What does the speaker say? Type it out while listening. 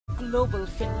global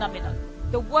phenomenon.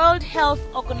 The World Health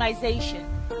Organization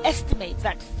estimates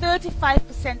that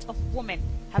 35% of women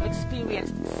have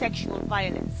experienced sexual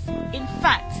violence. In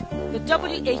fact, the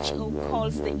WHO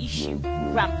calls the issue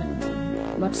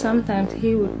rampant. But sometimes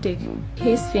he would take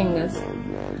his fingers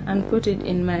and put it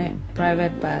in my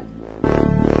private bag.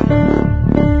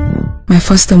 My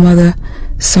foster mother,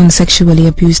 son sexually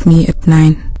abused me at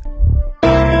 9.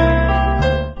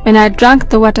 When I drank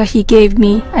the water he gave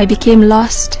me, I became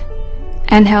lost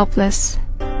and helpless.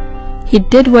 He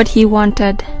did what he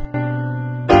wanted.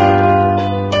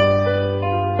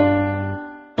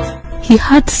 He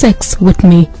had sex with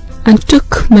me and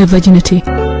took my virginity.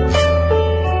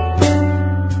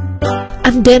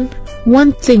 And then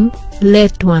one thing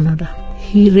led to another.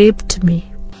 He raped me.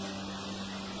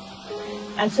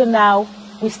 And so now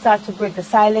we start to break the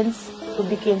silence. We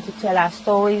begin to tell our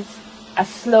stories as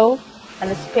slow and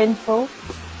as painful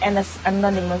and as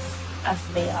anonymous as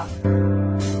they are.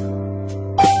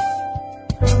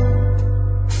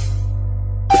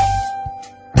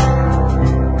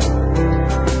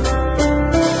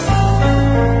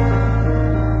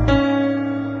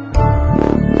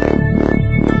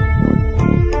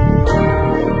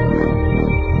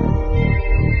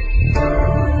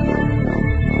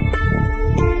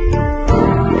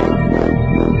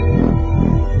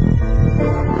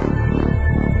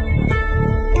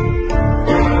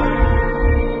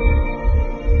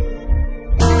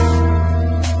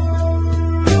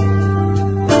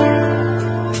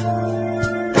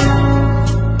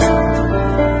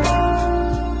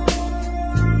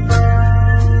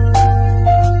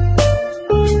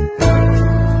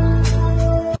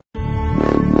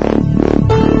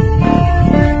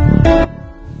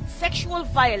 Sexual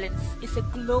violence is a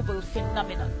global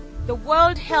phenomenon. The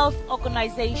World Health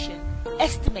Organization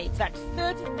estimates that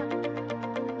 30...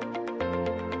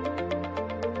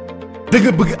 dëgg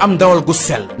bëgg am ndawal gu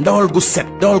sell ndawal gu set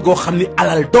ndawal goo xam ni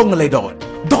alal dong lay doon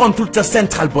doxantul ca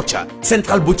Central Butcher.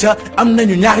 Central Butcher am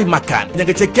nañu ñaari makkaan ña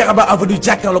nga ca Kerr avenue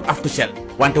jàkkaarloog After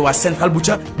wante waa Central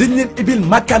Butcher dañ leen ibil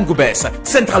makkaan gu bees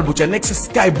Central Butcher nekk sa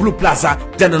Sky Blue Plaza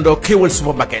jàndandoo Xéewal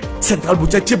supermarket Central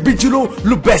Butcher ca bijjuloo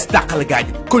lu bees dàqal gaañ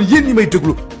kon yéen ñi may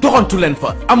déglu doxantu leen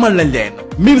fa amal nañ leen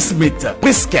mincemeat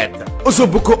brisket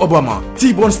ossobuco obama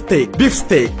T-bone steak beef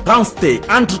steak round steak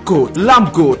entrecôte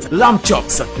lamb goat lamb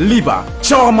chops liba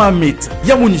shawarma meat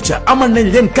yamuñu ca amal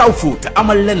nañ leen cow foot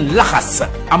amal leen laxas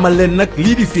amal leen nag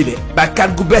lii di filet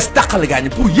bakkaat gu bees dàqal gaañ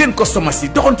pour yéen customers yi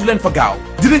doxantu leen fa gaaw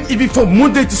dinañ ibi from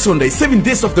Monday to Sunday 7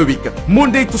 days of the week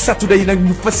Monday to Saturday nag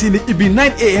ñu fas yéene ibi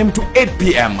 9 AM to 8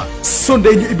 PM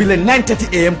Sunday ñu ibi leen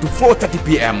 9:30 AM to 4:30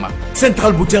 PM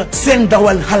Central Butcher seen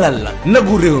dawal halal la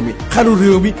nagu réew mi xaru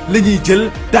réew mi la ñuy jël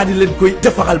daal di leen koy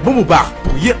defaral ba mu baax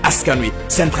pour yéen askan wi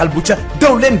Central Butcher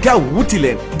daw leen gaaw wuti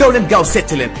leen daw leen gaaw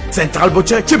seeti leen Central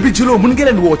Butcher ca bijjuloo mën nga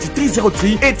leen woo ci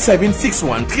 303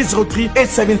 8761 303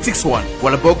 8761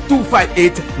 wala boog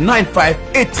 258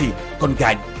 9583 kon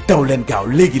gaañ daw leen gaaw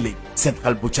léegi-léegi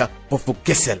Central Butcher foofu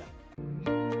kese la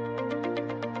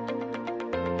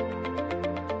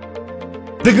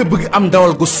dëgg bëgg am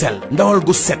ndawal gu sell ndawal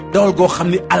gu set ndawal goo xam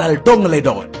ni alal dong lay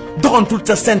doon doxantul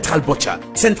ca Central Butcher.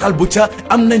 Central Butcher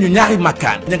am nañu ñaari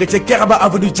makkaan ña nga ca Kerr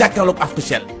avenue jàkkaarloog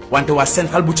After wante waa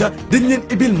Central Butcher dañ leen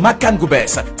ibil makkaan gu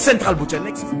bees Central Butcher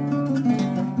nekk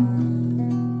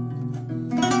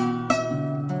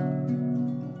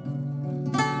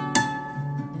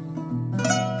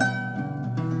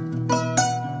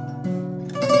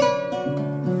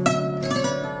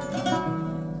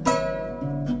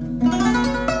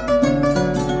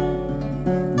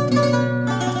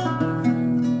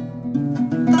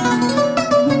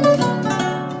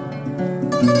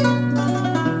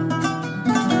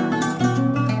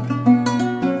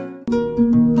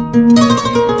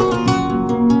Thank you.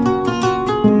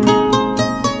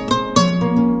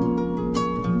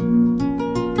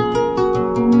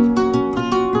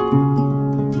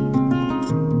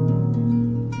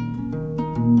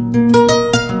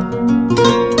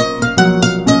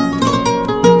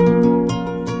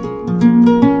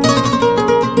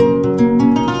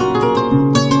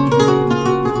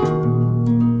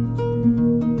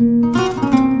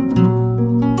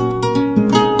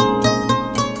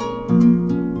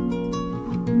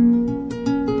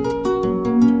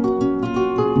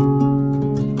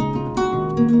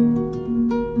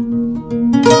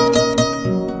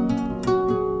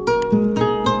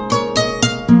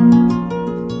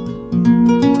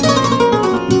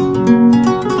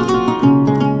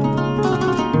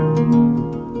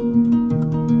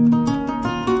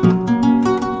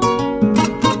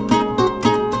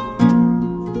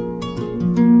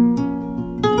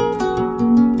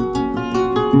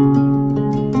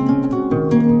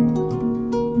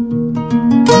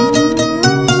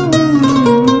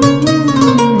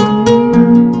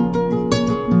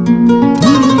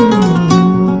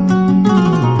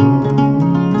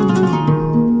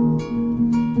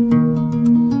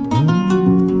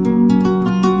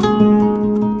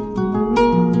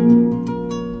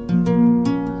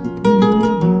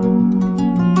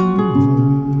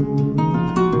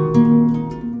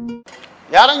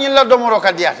 la domoro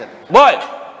ka diate boy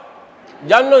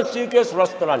janno CK's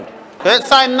restaurant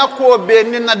sa na ko be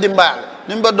ni na dimbal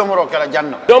nimba domoro kala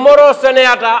janno domoro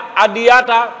seneyata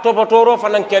adiyata topotoro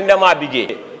fanan kende ma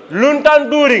bije luntan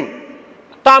during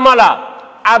tamala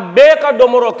abeka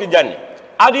domoro ki janni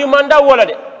adi manda wala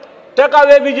de te ka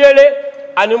we bijele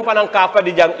anim fanan ka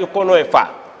fadi jang ikono e fa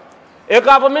e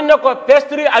ka fa minne ko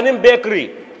pastry anim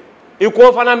bakery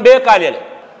iko fanan be kalele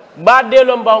ba de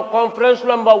lomba conference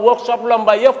lomba workshop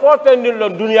lomba ye fo fendin lo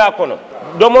dunia kono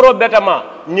domoro betama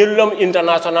nyilom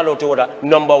international o toda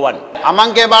number 1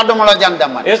 amanke ba domoro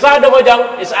jandama esa domo jang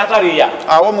is atariya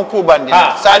wo mu kubandi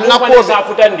sa na ko sa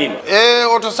futandin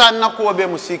oto sa na ko be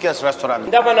mu CK's restaurant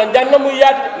dafa na janna mu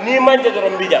yat ni manje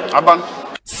dorom bija aban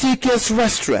CK's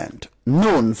restaurant,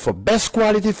 known for best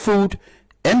quality food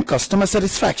and customer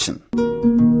satisfaction.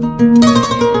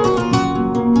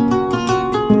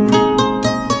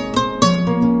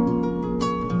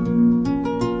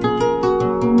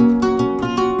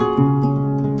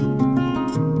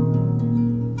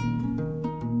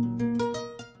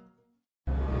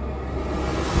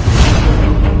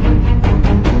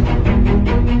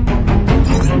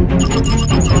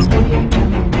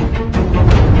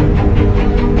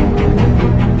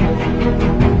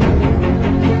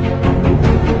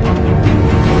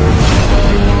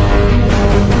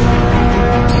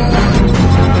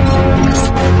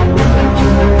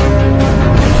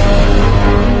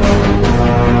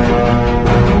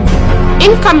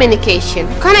 In communication,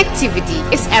 connectivity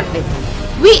is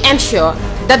everything. We ensure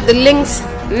that the links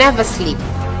never sleep.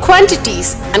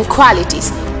 Quantities and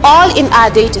qualities, all in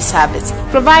our data service,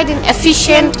 providing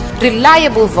efficient,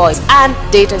 reliable voice and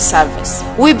data service.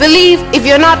 We believe if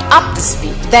you're not up to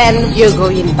speed, then you're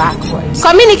going backwards.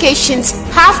 Communications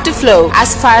have to flow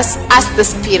as fast as the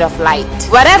speed of light.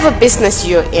 Whatever business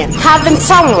you're in, having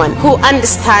someone who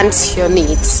understands your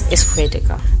needs is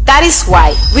critical. That is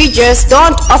why we just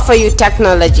don't offer you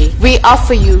technology, we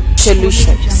offer you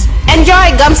solutions.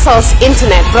 Enjoy Gamcel's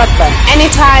internet broadband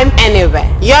anytime, anywhere.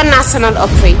 Your national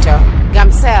operator,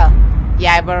 Gamcel,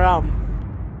 Yaibaram.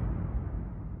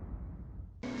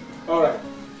 Alright.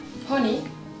 Honey,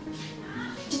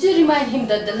 did you remind him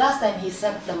that the last time he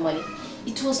sent the money,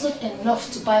 it was not enough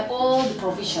to buy all the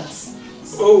provisions?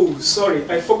 Oh, sorry,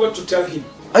 I forgot to tell him.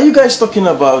 Are you guys talking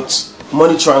about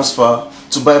money transfer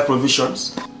to buy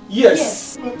provisions?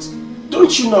 Yes. But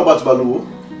don't you know about Baluwo?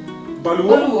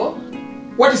 Baluwo?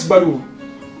 What is Baluwo?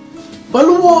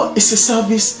 Baluwo is a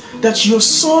service that your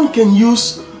son can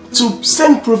use to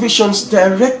send provisions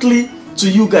directly to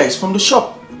you guys from the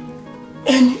shop.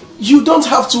 And you don't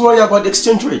have to worry about the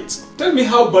exchange rate. Tell me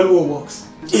how Baluwo works.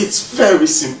 It's very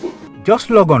simple. Just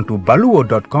log on to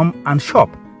baluwo.com and shop,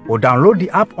 or download the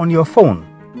app on your phone.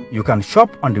 You can shop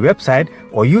on the website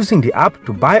or using the app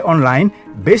to buy online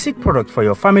basic products for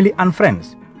your family and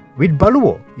friends. With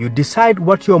Baluwo, you decide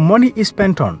what your money is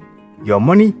spent on. Your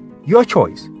money, your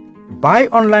choice. Buy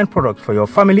online products for your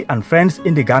family and friends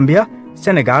in the Gambia,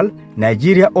 Senegal,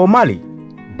 Nigeria or Mali.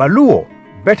 Baluwo,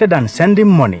 better than sending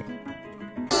money.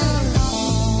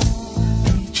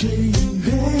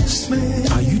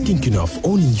 Are you thinking of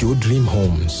owning your dream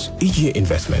homes? EJ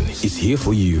Investment is here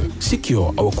for you.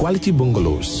 Secure our quality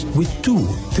bungalows with 2,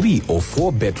 3 or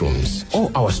 4 bedrooms, or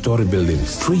our story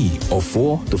buildings 3 or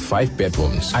 4 to 5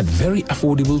 bedrooms at very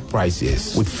affordable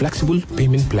prices with flexible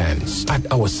payment plans at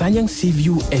our Sanyang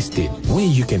Seaview Estate, where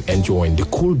you can enjoy the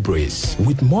cool breeze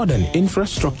with modern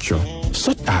infrastructure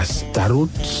such as tar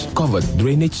roads, covered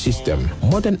drainage system,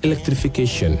 modern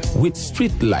electrification with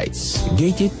street lights,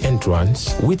 gated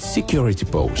entrance with security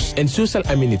posts, and social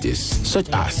amenities such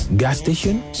as gas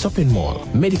station, shopping mall,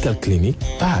 medical clinic,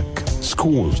 park,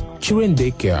 schools, children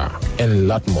daycare, and a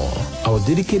lot more. Our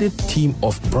dedicated team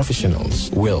of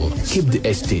professionals will keep the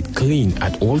estate clean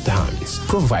at all times,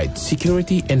 provide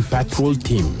security and patrol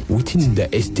team within the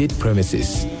estate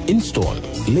premises, install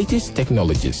latest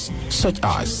technologies such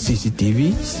as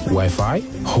CCTV, Wi-Fi,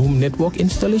 home network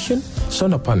installation,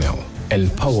 solar panel, and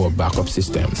power backup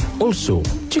system. Also,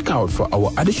 check out for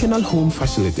our additional home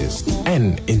facilities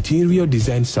and interior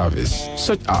design service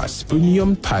such as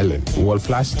premium tiling, wall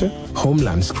plaster, home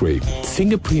landscape,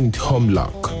 fingerprint home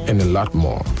lock, and a lot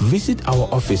more. Visit our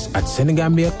office at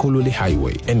Senegambia Kololi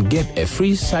Highway and get a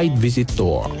free site visit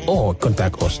tour, or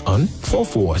contact us on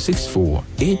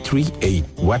 4464838.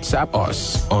 WhatsApp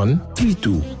us on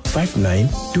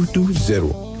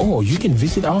 3259220. Or you can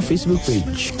visit our Facebook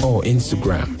page or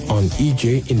Instagram on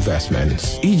EJ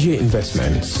Investments. EJ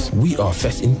Investments, we are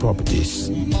first in properties.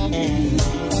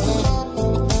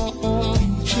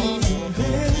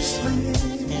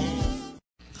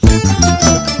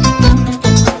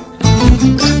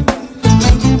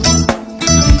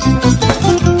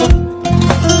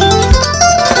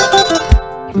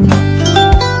 Everyone,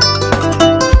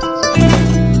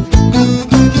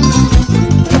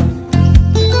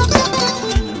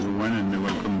 and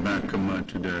welcome back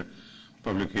to the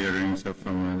public hearings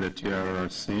from the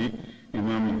TRRC.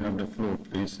 Imam, you have the floor,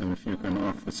 please, and if you can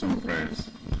offer some prayers.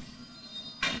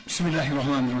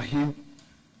 Bismillahirrahmanirrahim.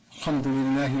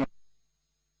 Alhamdulillah.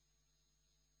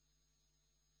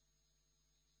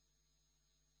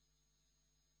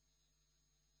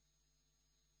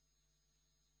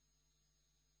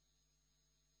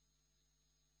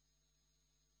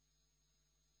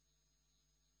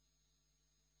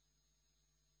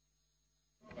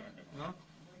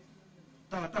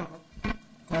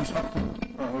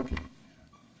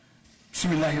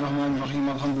 Bismillahirrahmanirrahim.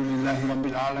 Alhamdulillahi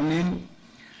Rabbil Alamin.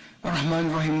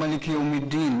 Ar-Rahmanir-Rahim Maliki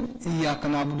Yawmiddin. Iyyaka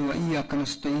na'budu wa iyyaka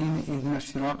nasta'in. Ihdinas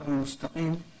siratal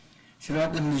mustaqim.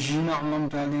 Siratal ladzina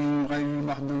an'amta 'alaihim ghayril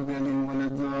maghdubi 'alaihim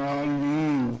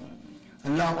waladdallin.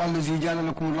 Allahu allazi ja'ala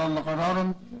lakum al-ardha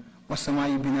qararan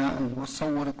was-samaa'a binaa'an wa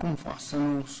sawwarakum fa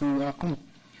ahsana suwarakum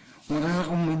wa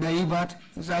razaqakum min tayyibat.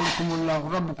 Zalikumullahu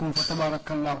rabbukum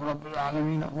fatabarakallahu rabbul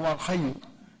alamin. Huwal hayy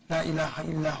la ilaha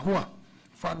illa huwa.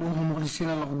 فادعوه مخلصين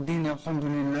له الدين. الحمد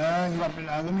لله رب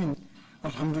العالمين.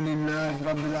 الحمد لله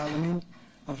رب العالمين.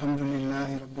 الحمد لله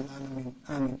رب العالمين.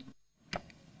 آمين.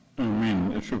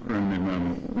 Amen. Shukran,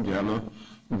 Imam Jallo.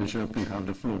 Bishop, you have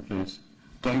the floor, please.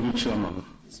 Thank you, Chairman.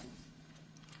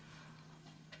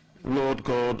 Lord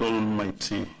God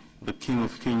Almighty, the King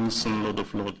of Kings and Lord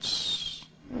of Lords,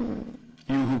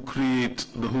 you who create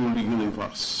the whole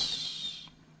universe,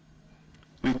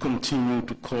 we continue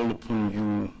to call upon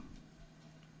you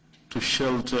to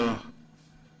shelter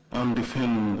and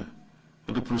defend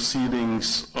the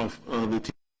proceedings of the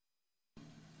team.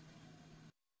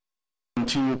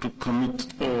 Continue to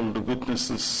commit all the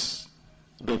witnesses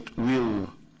that will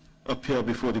appear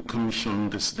before the Commission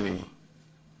this day.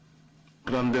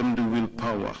 Grant them the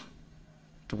willpower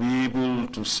to be able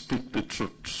to speak the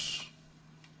truth,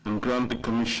 and grant the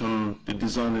Commission the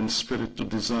discerning spirit to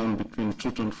discern between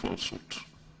truth and falsehood.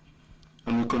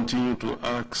 And we continue to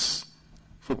ask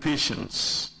for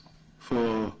patience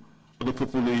for the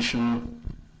population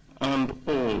and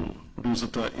all those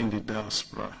that are in the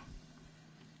diaspora,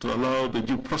 to allow the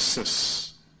due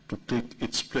process to take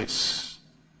its place,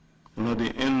 and at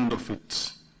the end of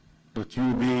it, that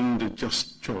you, being the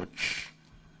just judge,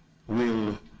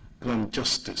 will grant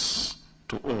justice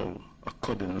to all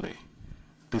accordingly.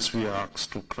 This we ask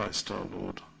through Christ our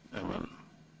Lord. Amen.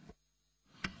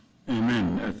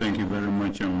 Amen. Thank you very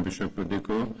much, Bishop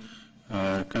Odeko.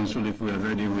 Council, if we are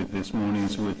ready with this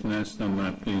morning's witness,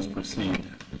 please proceed.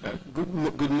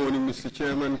 Good morning, Mr.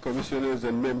 Chairman, commissioners,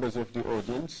 and members of the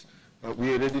audience.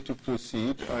 We are ready to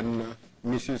proceed, and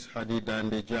Mrs. Hadi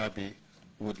Dande Jabi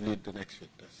would lead the next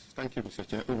witness. Thank you, Mr.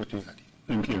 Chair. Over to you, Hadi.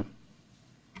 Thank you.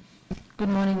 Good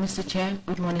morning, Mr. Chair.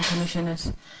 Good morning,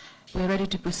 commissioners. We are ready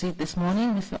to proceed this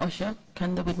morning. Mr. Osher,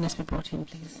 can the witness be brought in,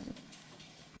 please?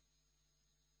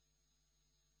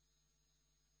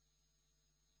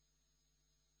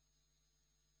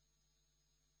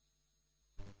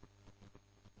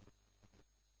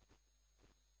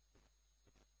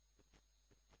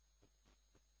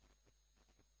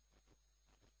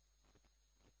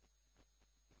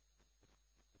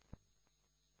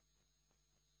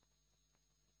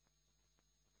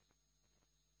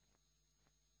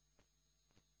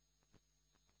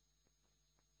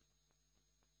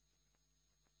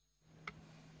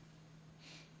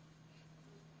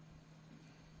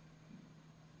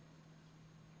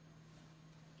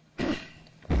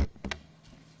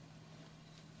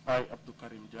 I,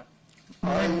 Abdoukarim Jah.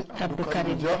 I,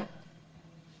 Abdoukarim Jah.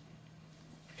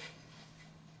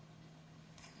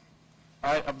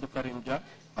 I, Abdoukarim Jah.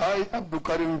 I,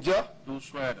 Abdoukarim Jah. Do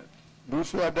swear that. Do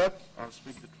swear that. I'll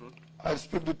speak the truth. I'll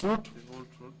speak the truth. The whole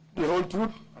truth. The whole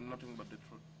truth. And nothing but the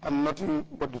truth. And nothing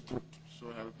but the truth. So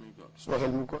help me God. So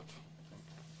help me God.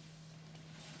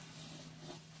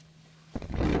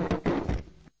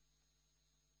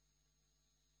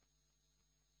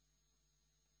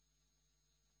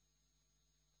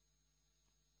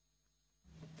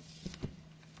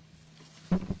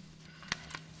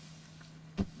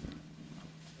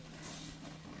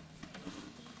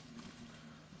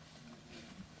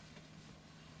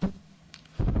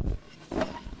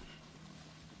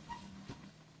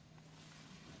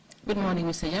 Good morning,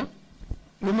 Mr. Jah.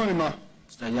 Good morning, ma.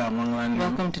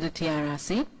 Welcome to the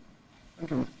TRRC.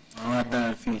 Thank you.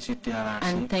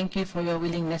 And thank you for your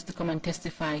willingness to come and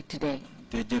testify today.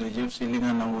 You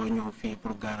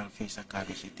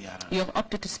have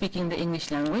opted to speak in the English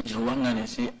language.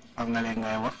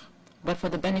 But for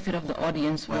the benefit of the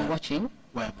audience who are watching,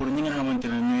 We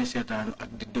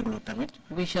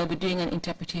shall be doing an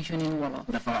interpretation in Wolof.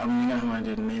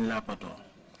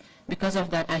 Because of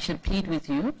that, I shall plead with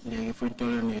you to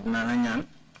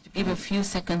give a few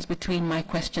seconds between my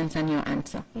questions and your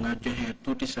answer, so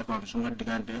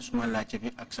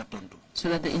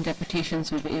that the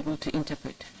interpretations will be able to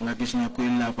interpret.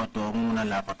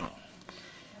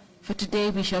 For today,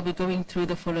 we shall be going through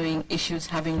the following issues,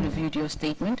 having reviewed your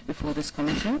statement before this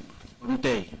commission.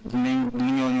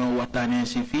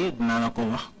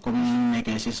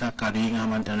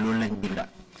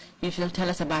 You shall tell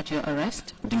us about your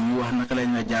arrest.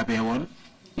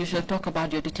 You shall talk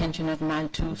about your detention at Mile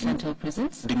 2 Central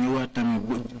Prisons. You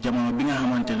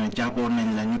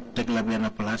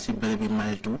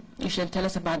shall tell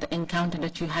us about the encounter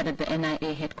that you had at the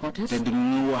NIA headquarters.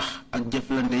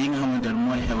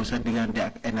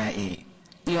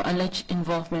 Your alleged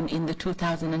involvement in the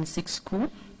 2006 coup.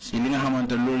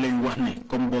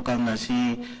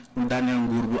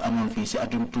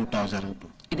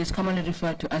 It is commonly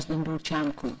referred to as the Ndur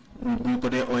Cham coup.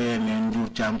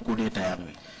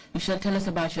 You shall tell us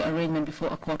about your arraignment before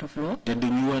a court of law,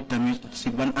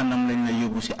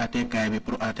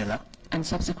 and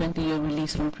subsequently your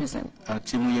release from prison. And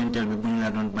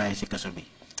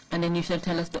then you shall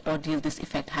tell us the ordeal this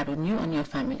effect had on you and your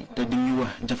family.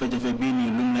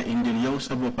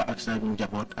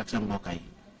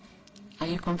 Are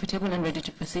you comfortable and ready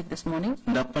to proceed this morning?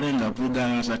 I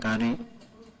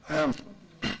am.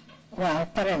 Wow,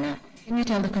 Parana. Can you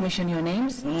tell the commission your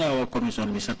names? My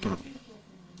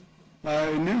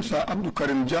names are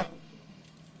Abdoukarim Jah.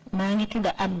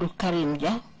 Abdoukarim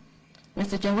Jah.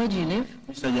 Mr. Jah, where do you live?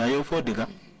 Mr. Jah, you're for Diga.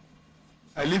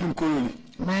 I live in Kololi.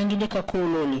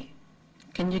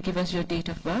 Can you give us your date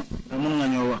of birth? I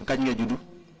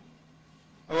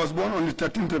was born on the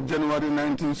 13th of January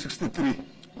 1963.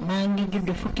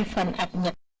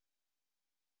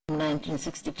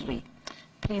 1963.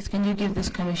 Please, can you give this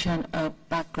commission a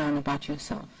background about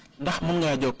yourself? Yes,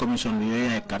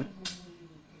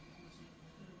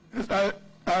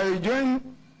 I joined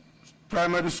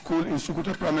primary school in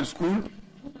Sukuta Primary School.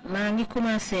 Primary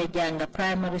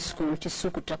school to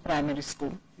Sukuta Primary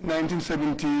School.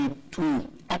 1972.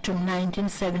 At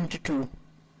 1972.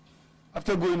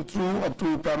 After going through up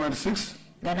to primary 6,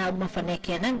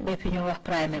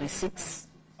 primary 6.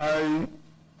 I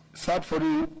sat for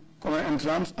the common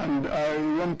entrance and I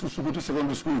went to Sukuta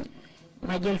Secondary School.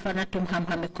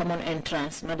 Common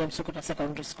entrance, Madam Sukuta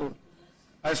Secondary School.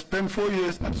 I spent 4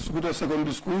 years at Sukuta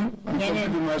Secondary School and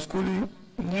completed my schooling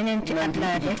in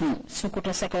 1982.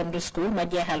 Sukuta Secondary School,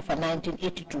 Majehal for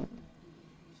 1982.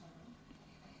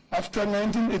 After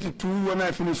 1982, when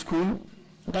I finished school,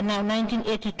 now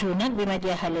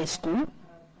 1982, school,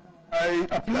 I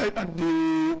applied at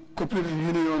the cooperative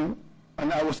union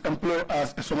and I was employed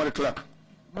as a summary clerk.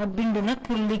 Cooperative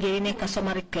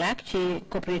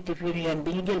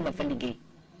union,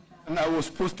 and I was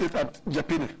posted at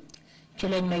Japine.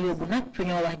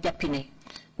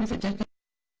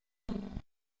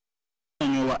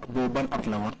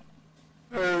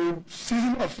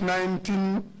 Season of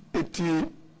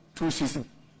 1982 season.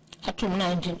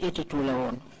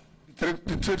 1982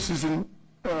 the trade season,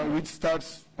 which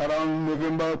starts around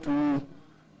November to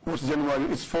January,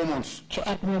 it's 4 months.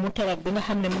 Can you tell the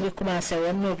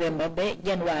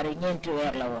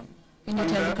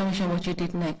commission what you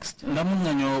did next?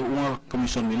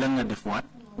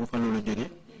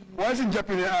 Once in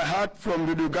Japan, I heard from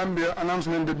the Gambia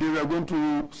announcement that they were going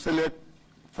to select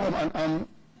from an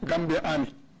Gambia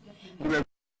army.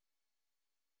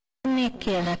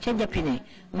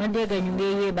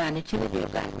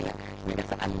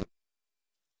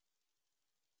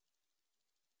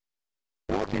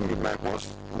 Working with my boss,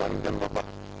 one Demba.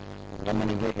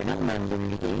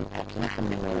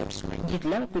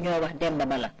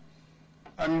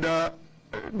 And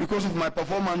because of my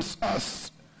performance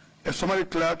as a summary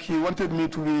clerk, he wanted me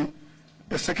to be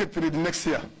a secretary the next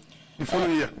year, the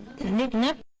following year.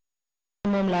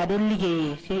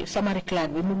 Summary clerk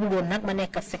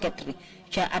secretary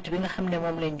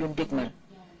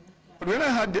But when I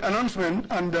had the announcement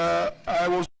and I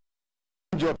was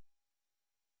job.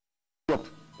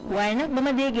 Why not?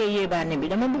 Bama dege yebane bi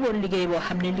dama bëggon liggéey bo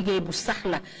xamné liggéey bu sax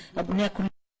la nekkul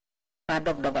ba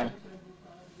dog dogal.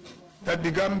 That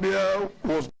the Gambia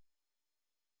was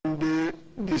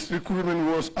this recruitment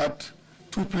was at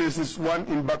 2 places, one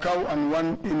in Bakau and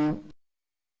one in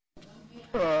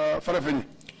Farafenni.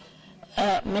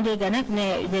 Ma dégg nak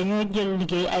né dañoo jël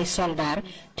liggéey ay soldat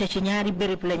té ci ñaari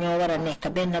bërepp lañoo wara nekk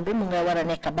benn bi mu nga wara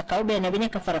nekk Bakau benn bi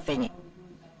nekk Farafenni.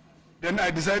 Then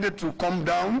I decided to come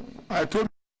down. I told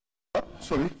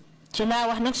sorry. Ci la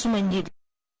wax nak suma njit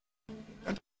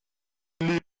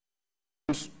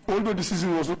although the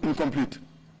season was incomplete.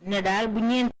 Ne daal bu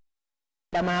ñeent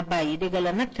dama bàyyi dëgg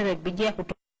la nag traite bi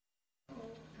jeexut.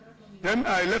 Then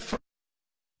I left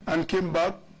and came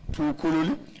back to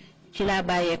Kololi. Ci laa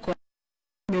bàyyee ko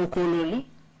ñëw Kololi.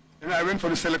 Then I went for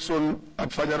the selection at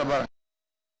Fajara Barracks.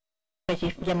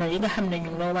 Ci jamono yi nga xam ne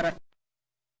ñu ngi war a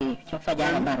ca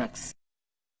Fajara Barracks.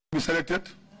 Be selected.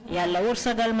 Yàlla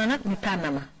wërsëgal ma nag ñu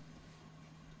tànn ma.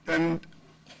 And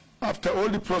after all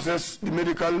the process, the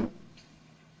medical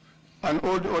and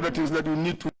all the other things that you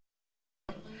need to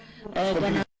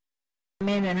gannaaw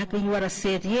meene nag li ñu war a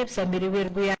seet yëpp sa mbiri wér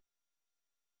gu yaram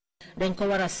dañ ko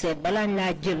war a seet balaa ñu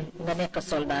laa jël nga nekk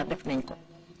soldat def nañ ko.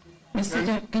 Mr.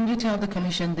 Jah, can you tell the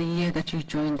commission the year that you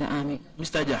joined the army?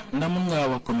 Mr. Jah, ndax mën nga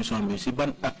wax commission bi si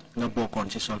ban at nga bokkoon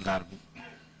si soldat bi?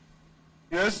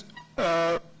 Yes,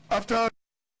 after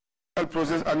the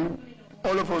process and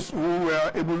all of us who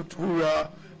were able to, who were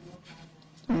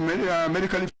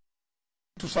medically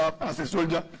to serve as a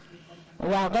soldier.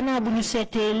 Waaw gannaaw bu ñu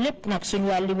seetee lépp nag suñu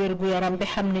wàllu wér gu yaram bi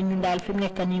xam ne ñun daal fi mu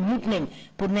nekk nii mut nañ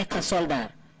pour nekk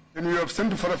soldat. Then we have sent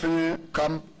to Farafenni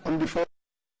camp on the 4th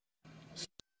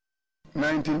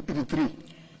 1983.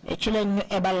 Ci lañ ñu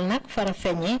ebal nag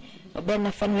Farafenni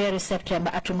benn fanweeri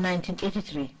septembre atum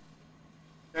 1983.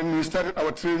 And we started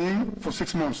our training for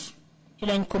 6 months. Ci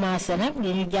lañ commencé nag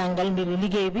di ñu jàngal mbiri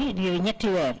liggéey bi di ñetti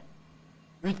weer.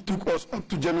 Which took us up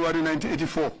to January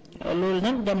 1984. Loolu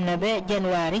nag dem na ba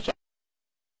January ci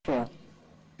 4.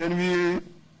 Then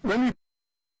when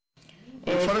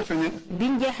we Farafenni.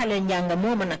 Biñ jeexalee njàng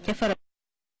mooma nag ca Farafenni.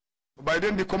 By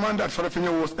then the commander at Farafenni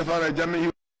was FRI Jammeh.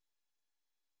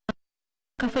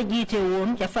 Ka fa jiite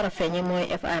woon ca Farafenni mooy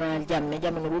FRI Jammeh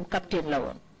jamono boobu capitaine la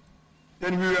woon.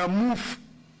 Then we were moved.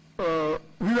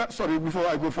 Sorry, before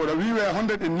I go further, we were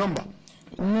 100 in number.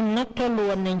 ñun nag tollu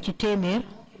woon nañ ci téeméer.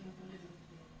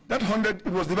 That 100,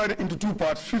 it was divided into 2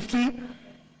 parts. 50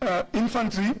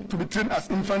 infantry to be trained as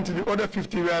infantry. The other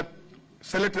 50 were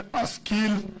selected as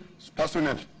skilled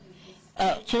personnel.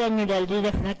 Ci la ñu dal di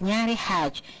def nag ñaari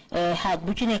xaaj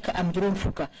bu ci nekk am juróom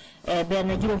fukka benn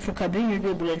juróom fukka bi ñu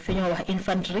yóbbu leen fi ñoo wax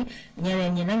infantry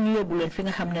ñeneen ñi nag ñu yóbbu leen fi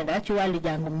nga xam ne daal ci wàllu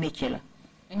jàngum métier la.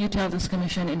 Can you tell this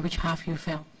commission in which half you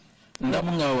fell? Ndax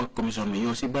mu nga wax commission bi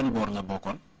yow si ban boor nga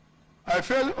bokkoon? I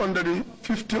fell under the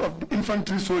 50 of the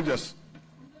infantry soldiers.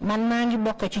 Man maa ngi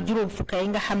bokk ci juróom fukka yi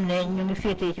nga xam ne ñu ngi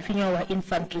féetee ci fi ñoo wax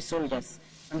infantry soldiers.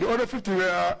 And the other 50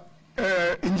 were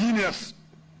engineers.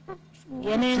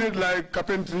 Trade like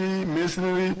carpentry,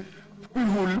 masonry,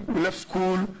 people who left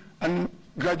school and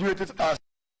graduated as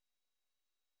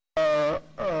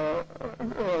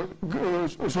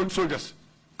soldiers.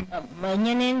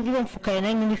 Ñeneen juróom fukka yi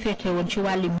nag ñu ngi féetee woon ci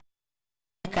wàllu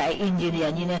nekk ay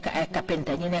ingénieur ñi nekk ay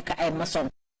carpenter ñi nekk ay maçon.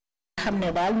 Xam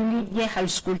ne daal ñu ngi jeexal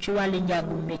school ci wàllu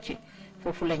njàngum métier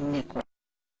foofu lañ nekkoon.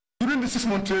 During the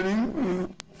 6-month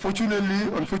training,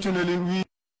 unfortunately, we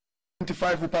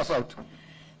 25 who pass out.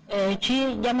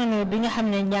 Ci jamono bi nga xam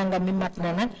ne njàngam mi mat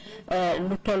na nag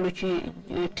lu toll ci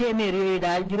téeméer yooyu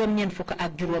daal juróom-ñeent fukk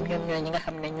ak juróom ñoom ñoo ñi nga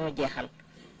xam ne ñoo jeexal.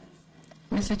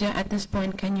 Mr. Jah, at this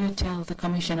point, can you tell the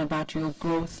commission about your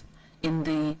growth in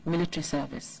the military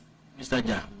service? Mr.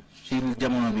 Jah, si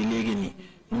jamono bi léegi nii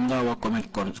mun nga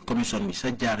wax commission bi sa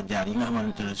jaar-jaar yi nga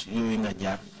xamante ne yooyu nga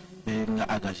jaar ba nga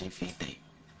àgg si fii tey.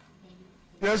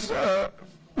 Yes,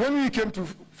 when we came to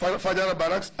Fajara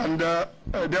Barracks and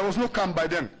there was no camp by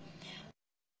then.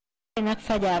 Nag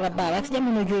Fajara Barracks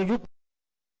jamono jooju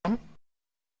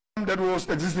that was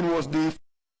existing was the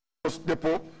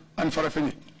depot and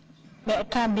Farafenni.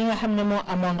 Camp bi nga xam ne moo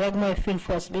amoon rek mooy field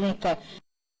force bi nekk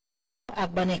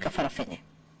ak ba nekk Farafenni.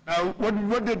 Now,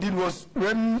 what they did was,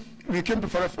 when we came to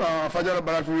Fajara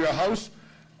Barracks, we were housed,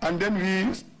 and then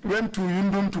we went to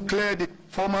Yundum to clear the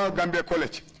former Gambia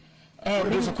College.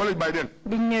 It was a college by then.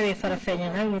 Biñ ñëwee Farafenni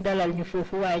nag ñu dalal ñu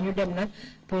foofu waaye ñu dem nag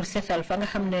pour setal fa nga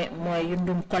xam ne mooy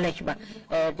Yundum College ba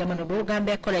jamono boobu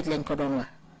Gambia College lañ ko doon wax.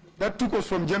 That took us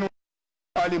from January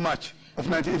to early March of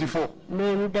 1984.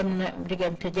 Loolu dem na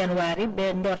diggante January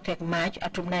ba ndorteeg March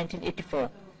atum 1984.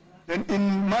 Then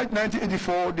in March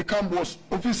 1984, the camp was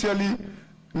officially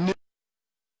named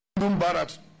Yundum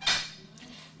Barracks.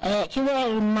 Ci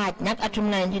weeru March nag atum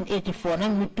 1984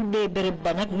 nag ñu tuddee béréb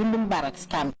ba nag Yundum Barracks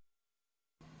camp.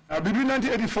 Between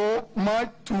 1984 March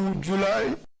to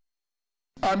July,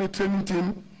 Army training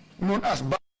team known as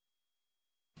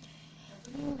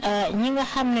ñi nga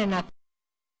xam ne nag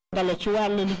ngale ci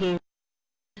wàllu liggéey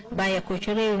bàyyi ko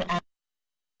ci réew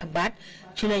baat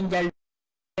ci lañ dal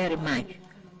weeru March.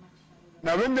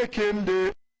 Now when they came,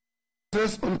 they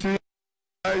process until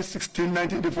July 16,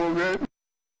 1984, where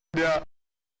they are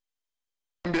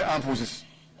in the armed forces.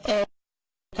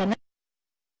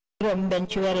 juróom benn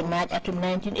ci weeri March atum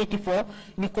 1984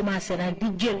 ñu commencé nag di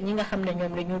jël ñi nga xam ne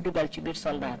ñoom la ñu dugal ci biir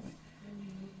soldat bi.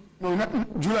 No, not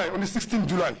July, only 16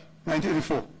 July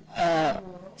 1984.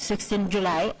 16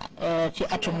 July ci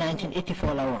atum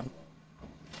 1984 la woon.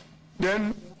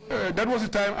 Then that was the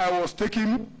time I was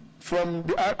taken from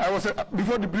the,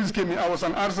 before the British came in, I was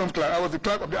an RSM clerk. I was the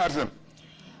clerk of the RSM.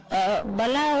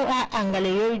 Balaa angale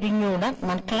yooyu di ñëw nag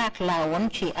man clerk laa woon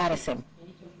ci RSM.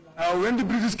 When the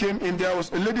British came in, there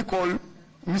was a lady called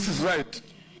Mrs. Wright.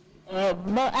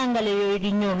 Ba angale yooyu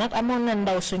di ñëw nag amoon na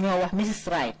ndaw su ñoo wax Mrs.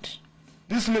 Wright.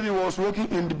 This lady was working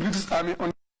in the British Army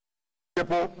on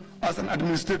depot as an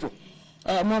administrator.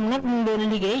 Moom nag mu doon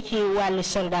liggéey ci wàlli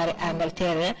soldaari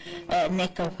Angleterre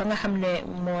nekk fa nga xam ne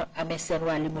moo amee seen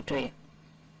wàlli moto yi.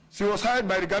 She was hired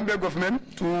by the Gambia government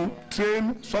to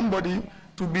train somebody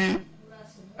to be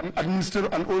an administrator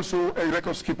and also a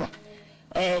records keeper.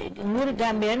 Nguur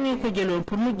Gambia ñu ko jëloon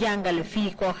pour mu jàngale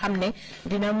fii koo xam ne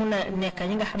dina mun a nekk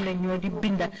ñi nga xam ne ñoo di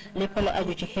binda lépp lu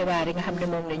aju ci xibaar yi nga xam ne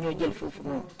moom la ñoo jël foofu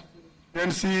noonu.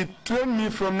 Then she trained me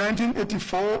from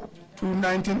 1984 to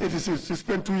 1986. She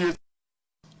spent 2 years.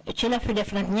 Ci la fi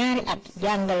def nag ñaari at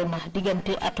jàngal ma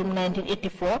diggante atum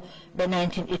 1984 ba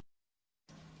 1980.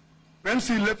 When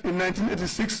she left in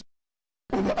 1986,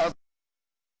 over as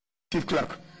chief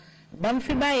clerk. Bam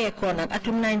fi bàyyeekoo nag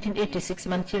atum 1986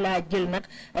 man ci laa jël nag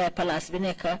place bi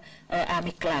nekk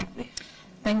army clerk bi.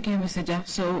 Thank you, Mr. Jah.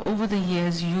 So over the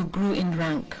years you grew in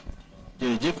rank.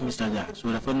 Jërëjëf Mr. Jah.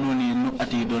 So dafa noonu nu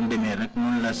at yi doon demee rek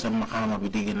noonu la sama xaama bi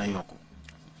di gën a yokku.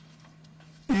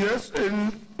 Yes,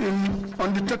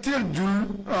 on the 30th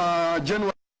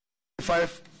January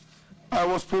 5, I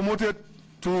was promoted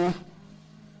to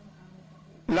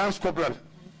Lance Corporal.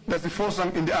 That's the first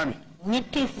rank in the army.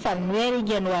 ñetti fan weeri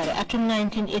January atum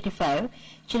 1985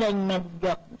 ci lañ ma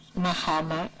jox ma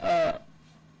xaama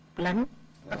lan.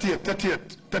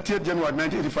 30th January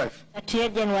 1985.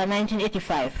 30th January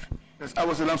 1985. Yes, I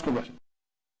was a Lance Corporal.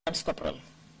 Lance Corporal.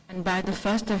 And by the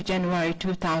 1st of January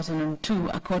 2002,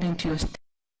 according to your statement,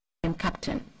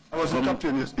 captain. I was a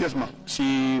captain, yes. Yes, ma'am.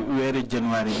 Si weeri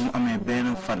January mu amee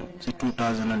benn fan si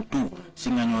 2002 si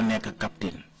nga ñoo nekk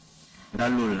captain.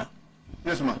 Daal loolu la.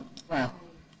 Yes, ma'am. Wow.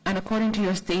 And according to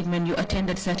your statement, you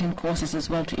attended certain courses as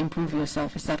well to improve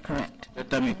yourself. Is that correct?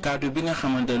 Tamit kaddu bi nga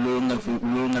xamante loolu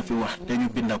nga fi wax te ñu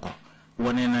bind ko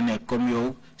wane na ne comme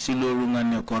yow si loolu nga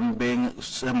nekkoon ba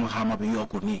sama xama bi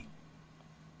yokku nii.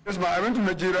 Yes, ma'am. I went to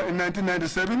Nigeria in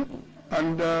 1997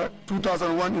 and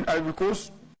 2001 in Ivory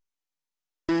Coast.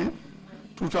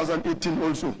 2018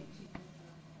 also.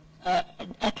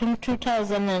 Atum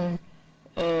 2009,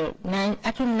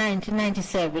 atum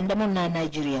 1997, damon na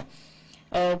Nigeria.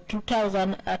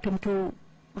 2000 atum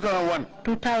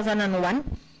 2001,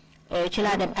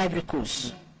 chila dem Ivory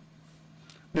Coast.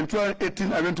 Then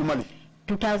 2018, I went to Mali.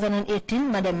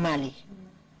 2018, Madam Mali.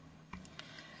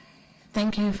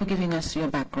 Thank you for giving us your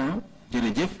background.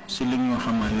 And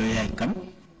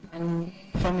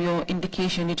from your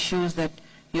indication, it shows that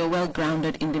you're well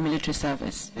grounded in the military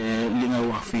service.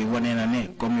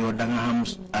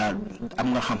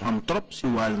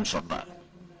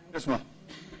 Yes, ma'am.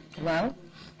 Well,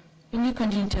 can you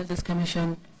continue to tell this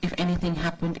commission if anything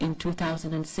happened in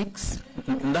 2006?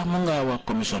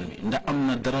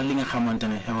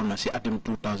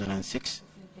 2006?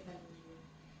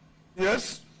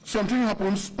 Yes, something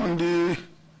happens on the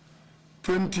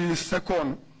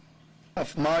 22nd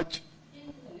of March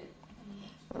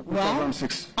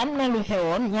 2006. Amna lu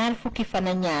xewon ñaar fukki fan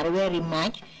ak ñaar wéri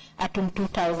March atum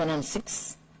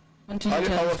 2006.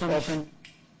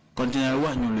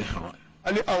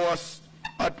 Early hours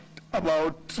at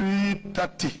about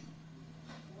 3:30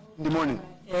 in the morning.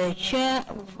 Ca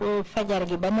fajar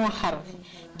gi ba mo xar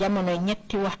jamono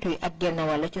ñetti waxtu ak genn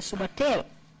wala ci suba teel.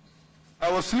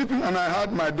 I was sleeping and I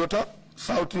heard my daughter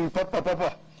shouting, "Papa,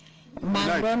 Papa."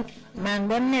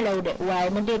 Mangon nelaw de waaye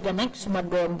ma dégg nag suma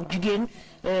doom bu jigéen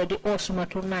di oo suma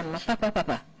tur naan ma papa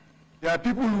papa. There are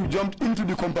people who jumped into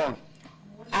the compound.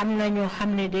 Am na ñoo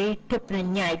xam ne day topp na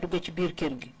ñaay dugg ci biir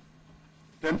kër gi.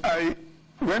 Then I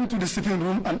went to the sitting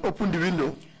room and opened the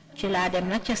window. Ci laa dem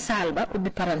nag ca saal ba ubbi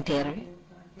palanteer bi.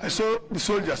 I saw the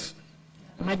soldiers.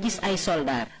 Ma gis ay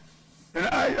soldaar. And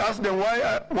I asked them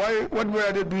what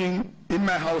were they doing in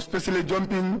my house, especially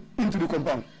jumping into the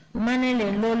compound.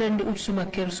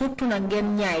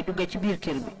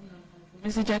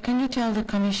 Mr. Jah, can you tell the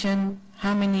commission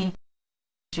how many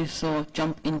you saw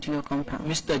jump into your compound?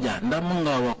 Mr. Jah, ndax mën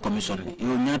nga wax commission bi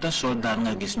yow ñaata soldat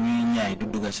nga gis ñuy ñaay du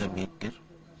dugg sa biir kër?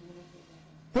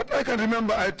 What I can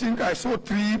remember, I think I saw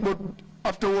 3, but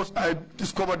afterwards I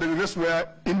discovered the rest were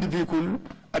in the vehicle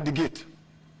at the gate.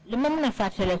 li ma mën a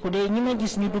fàttale ko de ñi ma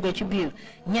gis ñu dugg ci biir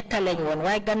ñetta lañ woon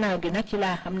waaye gannaaw gi nag ci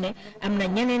laa xam ne am na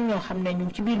ñeneen ñoo xam ne ñu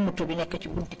ngi ci biir moto bi nekk ci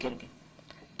bunti kër gi.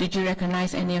 Did you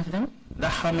recognize any of them?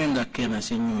 ndax xamee nga kenn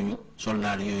si ñooñu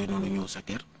soldaar yooyu noonu ñëw sa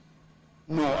kër.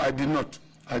 No, I did not.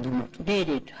 I did not.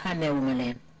 déedéet xàmmeewuma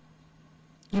leen.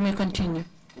 You may continue.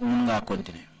 mun ngaa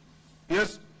continuer.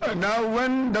 Yes. Now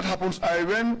when that happens, I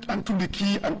went and took the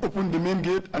key and opened the main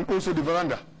gate and also the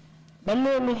veranda. ba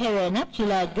loolu xewee nag ci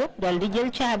laa jóg dal di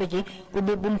jël caabi ji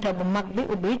ubbi bunta bu mag bi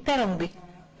ubbi perong bi.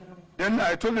 Then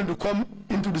I told them to come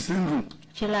into the sitting room.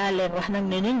 ci laa leen wax nag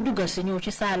ne nañ duggal si ñëw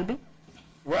ci saal bi.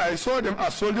 Well, I saw them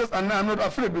as soldiers and I'm not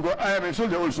afraid because I am a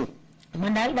soldier also.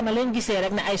 man daal dama leen gisee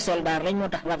rek ne ay soldaar lañ moo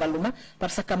tax ragaluma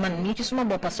parce que man nii ci suma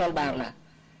boppa soldaar la.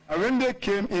 And when they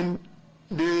came in,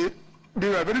 they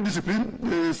were very disciplined.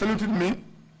 They saluted me.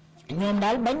 ñoom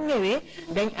daal bañ ñëwee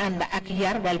dañ ànd ak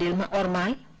yar dal di ma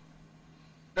ormal.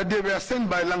 That they were sent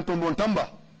by Langtombon Tamba.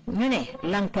 ñu ne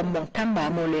Langtombon Tamba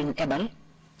moo leen ebal.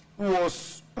 Who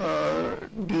was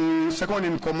the second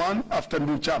in command after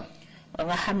Ndur Cham.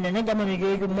 nga xam ne ne jamono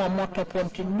jooju moom moo toppoon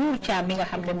ci Ndur Cham mi nga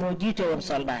xam ne moo jiite woon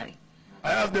soldaar yi.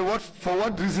 I asked them for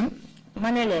what reason.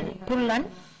 ma ne leen pour lan.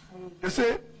 They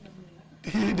say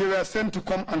they were sent to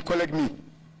come and collect me.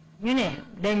 ñu ne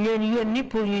dañ leen yónni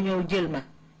pour ñu ñëw jël ma.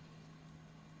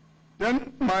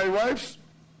 Then my wives,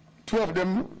 two of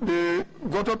them, they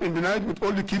got up in the night with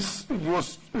all the kids. It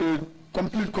was a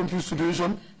complete confused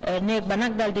situation. néeg ba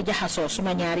nag dal di jaxasoo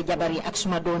suma ñaari jabar yi ak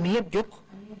suma doom yëpp jóg.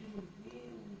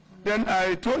 Then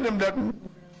I told them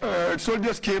that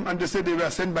soldiers came and they said they were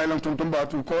sent by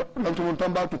Langtombon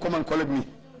Tamba to come and collect me.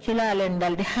 ci laa leen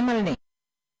dal di xamal ne.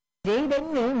 léegi dañ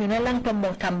ñëw ñu ne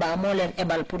Langtombon Tamba moo leen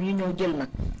ebal pour ñu ñëw jël ma.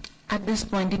 At this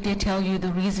point, did they tell you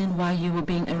the reason why you were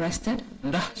being arrested?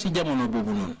 ndax si jamono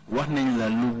boobu noonu wax nañ la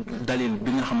lu dalil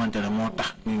bi nga xamante ne moo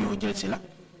tax ñu ñëw jël si la.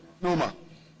 No ma.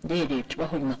 déedéet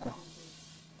waxuñ ma ko.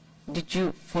 Did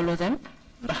you follow them?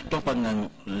 ndax toppa nga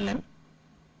leen.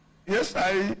 Yes,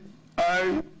 I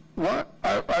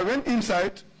went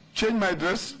inside, changed my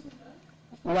dress.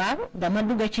 waaw dama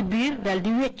dugg ci biir dal di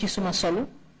wecc suma solu.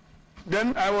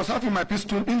 Then I was having my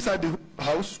pistol inside the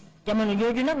house. jamono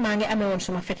jooju nag maa ngi amee woon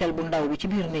suma fetel bu ndaw bi ci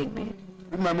biir néeg bi.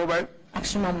 With my mobile. ak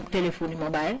suma téléphone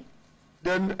mobile.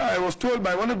 Then I was told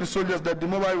by one of the soldiers that the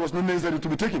mobile was not necessary to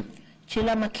be taken. ci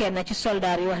la ma kenn ci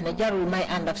soldaar yi wax ne jarul may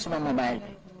ànd ak suma mobile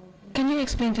bi. Can you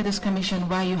explain to this commission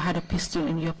why you had a pistol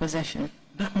in your possession?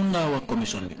 ndax mun ngaa wax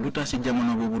commission bi lu tax si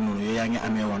jamono boobu noonu yow yaa ngi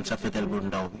amee woon sa fetel bu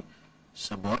ndaw bi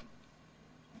sa bor.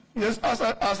 Yes,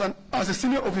 as a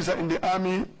senior officer in the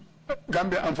army,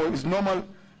 Gambia, and for it's normal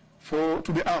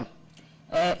to be armed.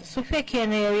 su fekkee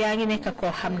ne yow yaa ngi nekk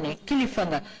koo xam ne kilifa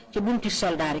nga ci bunti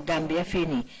soldaari Gambia fii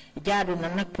nii jaadu na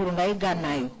nag pour ngay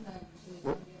gànnaayu.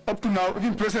 Up to now,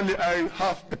 even presently, I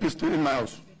have a pistol in my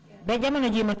house. ba jamono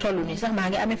ji ma toll nii sax maa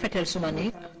ngi amee fetel suma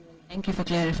néeg. Thank you for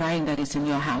clarifying that it's in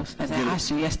your house. As I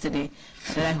asked you yesterday,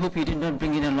 that I hope you did not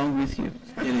bring it along with you.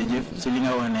 jërëjëf si li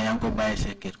nga wax ne yaa ngi ko bàyyi sa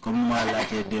kër comme nu ma la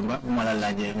laajee démba bu ma la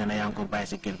laajee nga ne yaa ngi ko bàyyi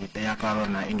sa kër bi te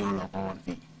yaakaaroon naa indiwuloo ko woon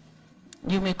fii.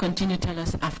 You may continue to tell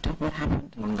us after what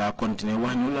happened. mun ngaa continuer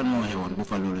wax ñu lan moo xewoon bu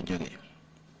fa loolu jógee.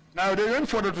 Now they went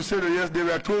further to say that yes, they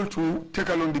were told to take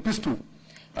along the pistol.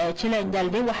 ci lañ dal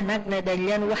di wax nag ne dañ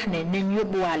leen wax ne nañ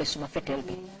yóbbuwaale suma fetel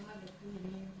bi.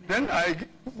 Then I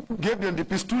gave them the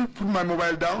pistol, put my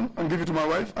mobile down and gave it to my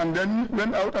wife, and then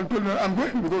went out and told them I'm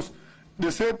going because they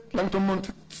said Langtombon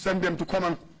sent them to come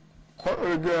and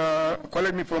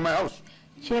collect me from my house.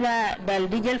 ci la dal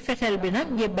di jël fetel bi nag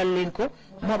jébbal leen ko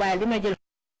mobile bi ma jël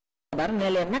bar ne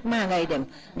leen nag maa ngay dem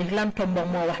ndax Langtombon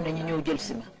moo wax ne ñu ñëw jël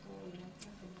si ma.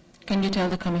 Can you tell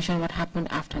the commission what happened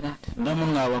after that? ndax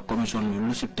mun ngaa wax commission bi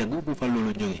lu si tegu bu fa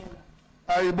loolu jógee.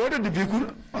 I boarded the vehicle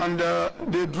and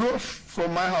they drove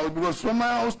from my house because from my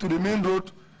house to the main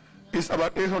road is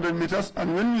about 800 meters,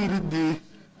 and when we reached the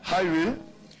highway.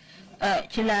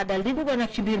 ci laa dal di dugg nag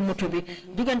ci biir moto bi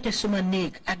diggante suma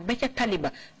néeg ak ba ca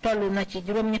taliba toll na ci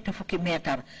juróom-ñetti fukki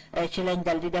meetar ci lañ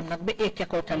dal di dem nag ba egg ca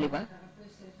kaw taliba.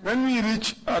 When we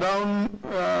reached around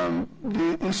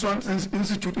the Insurance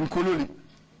Institute in Kololi.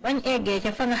 bañ eggee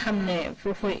ca fa nga xam ne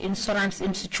foofu Insurance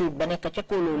Institute ba nekk ca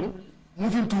Kololi.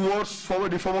 Moving towards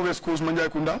the former West Coast Manjai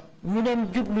Kunda. ñu dem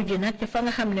jublu ji nag ca fa nga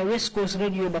xam ne West Coast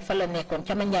radio ba fa la nekkoon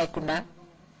ca Manjai Kunda.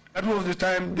 That was the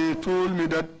time they told me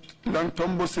that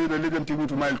Langtombon said they let them take me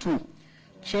to mile 2.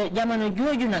 ci jamono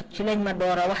jooju nag ci lañ ma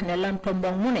door a wax ne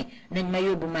Langtombon mu ne nañ ma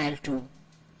yóbbu mile 2.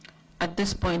 At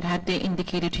this point, had they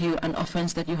indicated to you an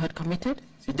offense that you had committed?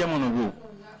 si jamono boobu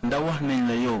ndax wax nañ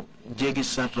la yow jéggi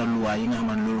sarta luwaa yi nga xam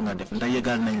ne loolu nga def ndax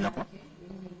yëgal nañ la ko.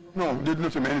 No, they did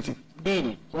not tell me anything.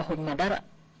 déedéet waxuñ ma dara.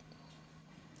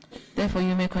 Therefore,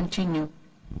 you may continue.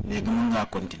 léegi mën nga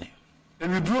continuer.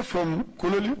 And we drove from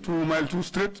Kololi to Mile 2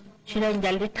 straight. ci lañ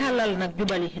dal di tàllal nag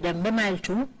jubali dem ba Mile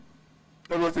 2.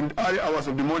 That was in the early hours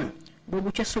of the morning.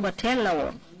 boobu ca suba teel la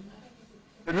woon.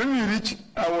 And when we reached,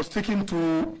 I was taken to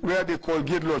where they call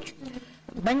Gate Lodge.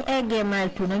 bañ eggee Mile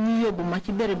 2 nag ñu yóbbu ma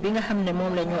ci béréb bi nga xam ne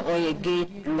moom la ñu ooyee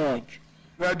Gate Lodge.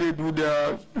 Where they do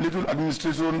their little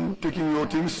administration, taking your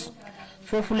things.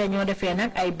 foofu la ñoo defee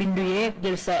nag ay bindu yeeg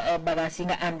jël sa bagage yi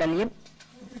nga àndal yépp.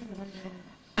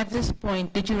 At this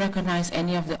point, did you recognize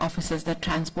any of the officers that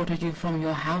transported you from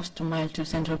your house to Mile 2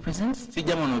 Central Prisons? Si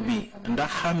jamono bi ndax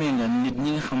xamee nga nit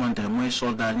ñi nga xamante ne mooy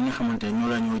soldat ñi nga xamante ne ñoo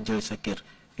la ñoo jël sa kër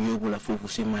yóbbu la foofu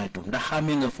si Mile 2 ndax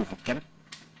xamee nga foofu kenn.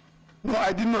 No,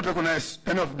 I did not recognize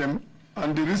any of them,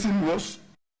 and the reason was.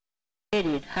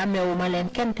 xàmmewuma leen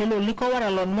kenn te loolu li ko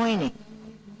waraloon mooy ne.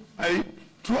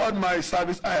 Throughout my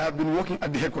service, I have been working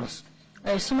at the headquarters.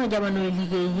 suma jamonoy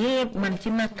liggéey yépp man ci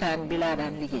makkaan bi laa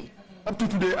daan liggéey. Up to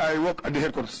today, I work at the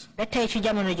headquarters. ba tey ci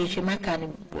jamono ji ci makkaani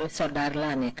soldaar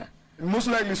laa nekk. Most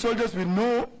likely, soldiers will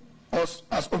know us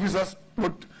as officers,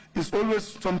 but it's always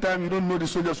sometimes you don't know the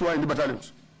soldiers who are in the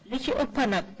battalions. li ci ëpp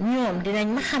nag ñoom dinañ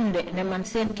ma xam de ne man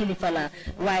seen kilifa laa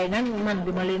waaye nag man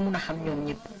duma leen mun a xam ñoom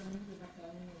ñëpp.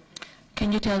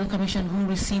 Can you tell the commission who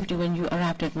received you when you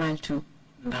arrived at Mile 2?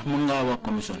 ndax mun ngaa wax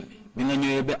commission bi nga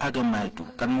ñëwee ba àgg Mile 2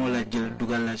 kan moo la jël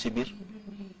dugal la si biir.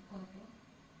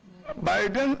 By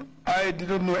then, I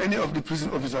didn't know any of the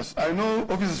prison officers. I know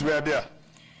officers were there.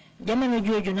 jamono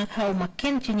jooju nag xaw ma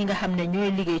kenn ci ñi nga xam ne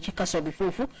ñooy liggéey ci kaso bi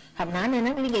foofu xam naa ne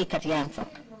nag liggéeykat yaa ngi fa.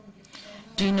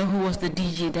 Do you know who was the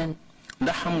DG then?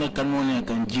 ndax xam nga kan moo nekk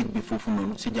njiit bi foofu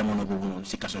noonu si jamono boobu noonu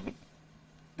si kaso bi.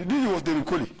 The DG was David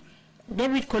Colley.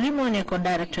 David Colley moo nekkoon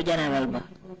director general ba.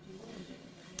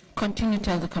 Continue to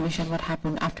tell the commission what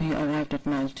happened after you arrived at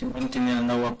Mile 2. Continue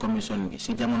nga wax commission bi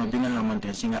si jamono bi nga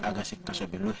xamante si nga àgg si kaso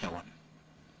bi lu xewoon.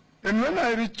 And when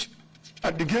I reached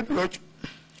at the Gate Lodge.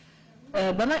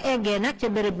 ba ma eggee nag ca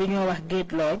béréb bi ñoo wax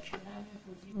Gate Lodge.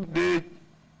 They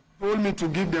told me to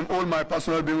give them all my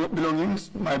personal belongings,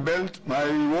 my belt, my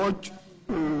watch,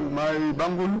 my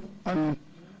bangle, and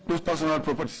those personal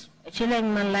properties. ci lañ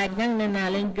ma laaj nag ne naa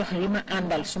leen jox li ma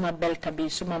àndal suma belta bi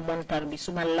suma montar bi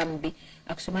suma lam bi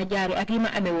ak suma jaari ak yi ma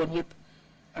amee woon yëpp.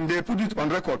 And they put it on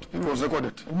record. It was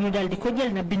recorded. ñu dal di ko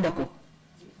jël na bind ko.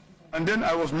 And then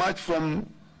I was marched from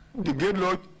the Gate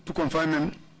Lodge to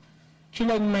confinement. ci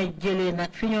lañ may jëlee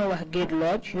nag fi ñoo wax Gate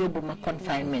Lodge yóbbu ma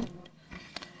confinement.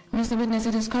 Mr. Witness,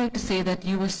 it is correct to say that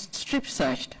you were strip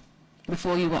searched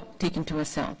before you were taken to a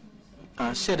cell.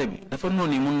 seede bi dafa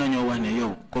noonu mun nañoo wax ne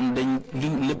yow comme dañ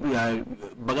lépp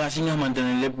bagage yi nga xamante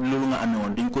ne lépp loolu nga amee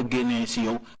woon dañ ko génnee si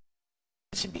yow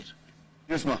si biir.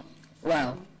 Yes, ma.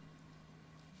 Wow.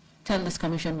 Tell this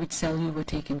commission which cell you were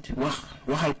taken to.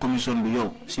 waxal commission bi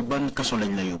yow si ban kaso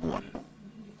lañ la yóbbu woon.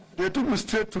 They took me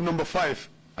straight to number 5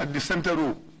 at the center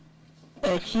row.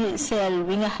 ci cell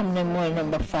bi nga xam ne mooy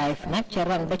number 5 nag ca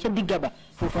rang ba ca digga ba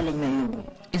foofu lañ ma yóbbu.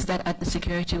 Is that at the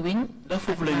security wing? ndax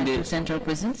foofu lañ dee Central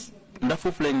Prisons? ndax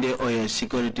foofu lañ dee ooyee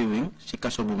security wing si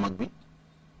kaso bu mag bi.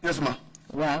 Yes, ma.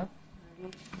 Wow.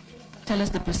 Tell us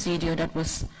the procedure that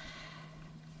was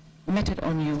meted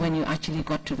on you when you actually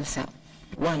got to the cell.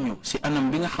 wax ñu si anam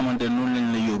bi nga xamante ne noonu lañ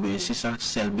la yóbbee si sa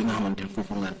cell bi nga xamante ne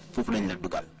foofu lañ la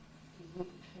dugal.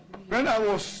 When I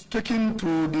was taken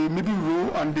to the middle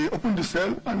row and they opened the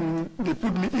cell and they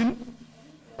put me in.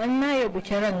 man maa yóbbu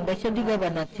ca rang ba ca digga ba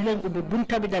nag ci lañ ubbi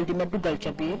bunta bi dal di ma dugal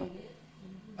ca biir.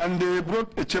 And they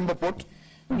brought a chamber pot.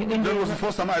 That was the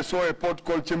first time I saw a pot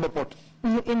called chamber pot.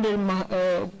 ñu indil ma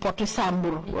poti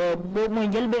sambur boobu mooy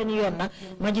njël benn yoon nag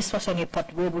ma gis façon pot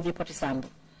boobu di poti sambur.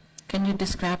 Can you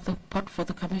describe the pot for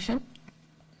the commission?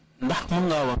 ndax mën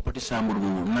ngaa wax poti sambur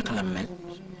boobu naka la mel.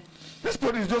 This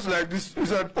pot is just like this. It's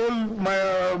an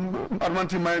old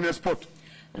Armanti mayonnaise pot,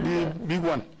 the big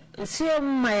one. si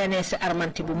mayonnaise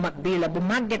Armanti bu mag bii la bu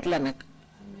màgget la nag.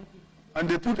 And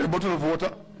they put a bottle of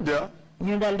water there.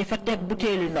 ñu dal di fa teg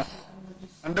butéeli ndox.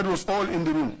 And that was all in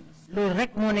the room. loolu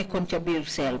rek moo nekkoon ca biir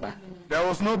seel ba. There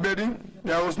was no bedding,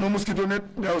 there was no mosquito net,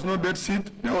 there was no bed sheet,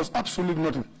 there was absolutely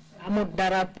nothing. amut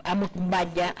dara amut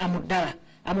mbàjja amut dara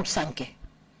amut sànke.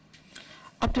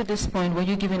 Up to this point, were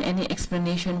you given any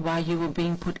explanation why you were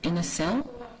being put in a cell?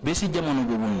 ba si jamono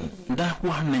boobu ndax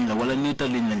wax nañ la wala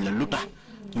nettali nañ la lu tax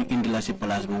ñu indi la si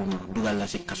place boobu noonu dugal la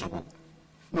si kaso boobu.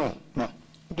 No, no.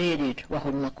 déedéet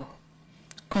waxuñ ma ko.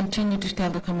 Continue to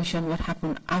tell the commission what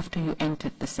happened after you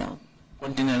entered the cell.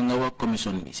 Continue nga wax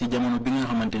commission bi si jamono bi nga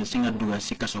xamante ne si nga dugal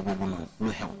si kaso boobu noonu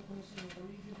lu xew.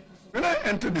 When I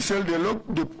entered the cell, they locked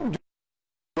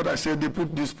what I said, they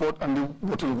put this pot and the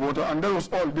bottle of water, and that was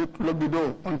all. They locked the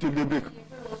door until they break.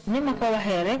 ni ma ko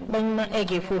waxee rek bañ ma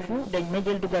eggee foofu dañ ma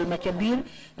jël dugal ma ca biir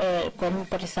comme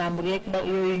poti sambre rek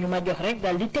yooyu ñu ma jox rek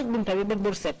dal di tëj bunta bi ba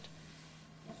bur set.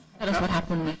 That's what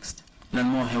happened next. Lan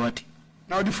moo xewati.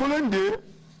 Now the following day,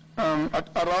 at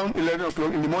around 11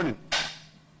 o'clock in the morning.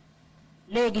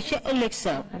 Léegi ca ëllëg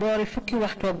sa boori fukki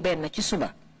waxtu ak benn ci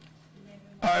suba.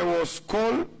 I was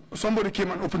called. Somebody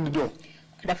came and opened the door.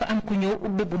 Dafa am ku ñëw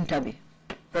ubbi bunta bi.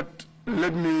 That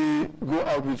let me go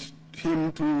out with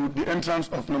him to the entrance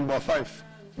of number 5.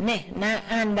 Ne na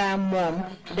anda mom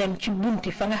dem ci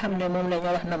bunti fa nga xamne mom la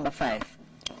nga wax number 5.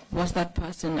 Was that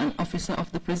person an officer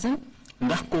of the prison?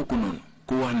 Ndax koku non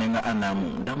ku wax ne nga anda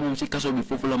mom ndax mom ci kasso bi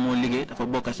fofu la mo liggé dafa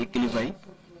bokk ci kilifa yi?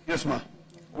 Yes ma.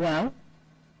 Wow.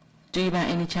 Do you by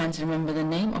any chance remember the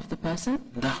name of the person?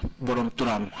 Ndax borom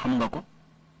turam xam nga ko?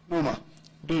 No ma.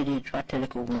 Dédé fatale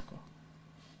ko mako.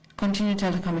 Continue to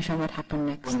tell the commission what happened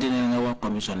next.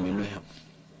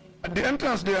 At the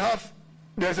entrance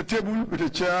there's a table with a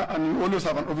chair and you always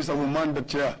have an officer who man the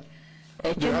chair.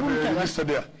 They have a register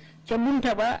there. Ca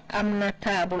bunta ba amna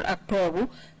table ak togu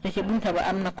te ca bunta ba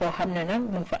amna ko xamne nak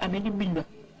mu fa amé di bind.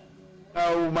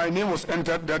 Now my name was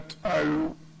entered that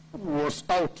I was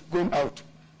going out.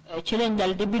 Ci lañ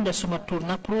dal di bind suma tour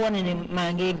nak pour wone ne ma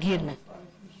ngi génn.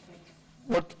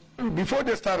 But before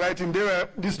they start writing, they were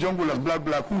these junglers,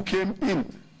 black, who came in.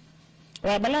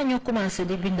 Bala ñoo commencé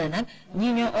di bind nak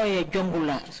ñi ñoo oyé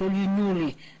jongula so yu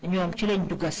ñuuli ñoom ci lañ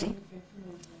dugasi.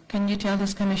 Can you tell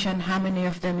this commission how many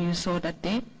of them you saw that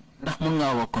day? Ndax mën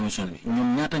nga wax commission bi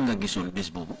ñoom ñaata nga gisoon bés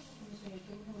boobu?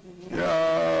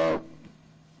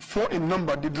 4 in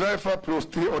number, the driver plus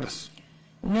 3 others.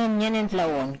 ñoom ñeneen la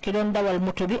woon ki doon dawal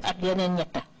moto bi ak yeneen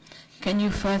ñetta. Can you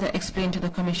further explain to the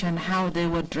commission how they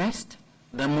were dressed?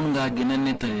 Da mën nga gëna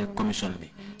nettali commission bi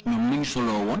ñoom niñ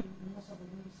solo woon.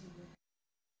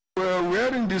 Were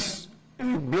wearing this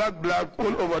black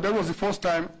all over. That was the first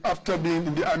time after being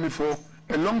in the army for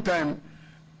a long time.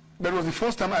 That was the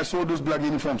first time I saw those black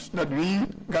uniforms. That we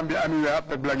Gambia army wear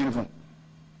that black uniform.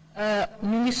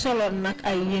 ñu ngi soloon nag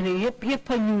ay yére yëpp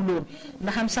a ñuuloon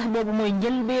ndax am sax boobu mooy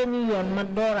njëlbeeni yoon ma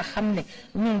door a xam ne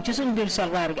ñun ci suñ biir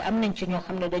soldaar gi am nañ ci ñoo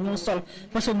xam ne dañoo sol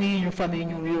façon uniforme yi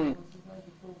ñuul yooyu.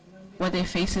 Were their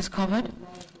faces covered?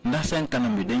 Ndax seen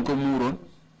kanam bi dañ ko muuroon?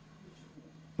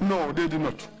 No, they did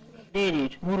not.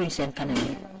 Déedéet muuruñ seen kanam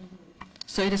yi.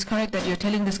 So it is correct that you're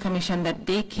telling this commission that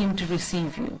they came to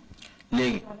receive you.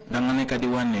 Léegi da nga nekk di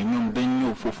wax ne ñoom dañ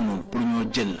ñëw foofu noonu pour ñoo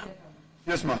jël la.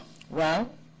 Yes ma. Waaw.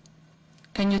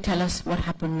 Can you tell us what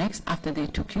happened next after they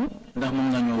took you? Ndax mën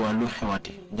nga ñoo wax lu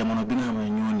xewati jamono bi nga xam ne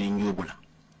ñoo ne ñóobu la.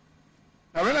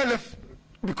 Now when I left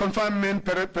the confinement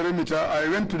perimeter, I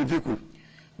went to the vehicle.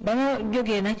 Ba ma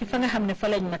jógee nag ci fa nga xam ne fa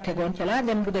lañ ma tegoon ca laa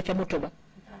dem dugg ca moto ba.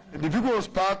 The vehicle was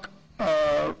parked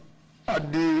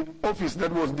at the office.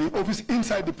 That was the office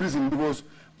inside the prison because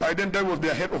by then that was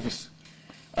their head office.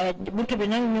 Buntu bi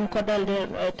nag ñu ko dal de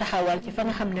taxawal ci fa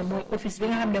nga xam ne mooy office bi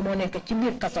nga xam ne moo nekk ci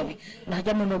biir kaso bi ndax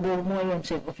jamono boobu moo yoon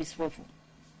seen office foofu.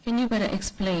 Can you better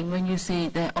explain when you say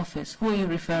their office? Who are you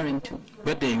referring to?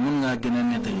 Ba tey mun ngaa gën a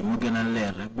nettali mu gën a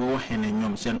leer rek boo waxee ne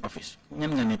ñoom seen office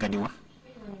ñan nga nekk di wax.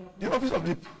 The office of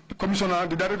the commissioner,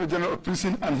 the director general of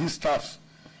prison and his staffs.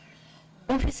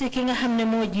 Office ki nga xam ne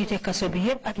moo jiite kaso bi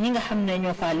yëpp ak ñi nga xam ne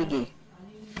ñoo faa liggéey.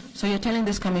 So you're telling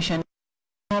this commission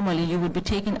normally you would be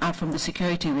taken out from the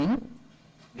security wing?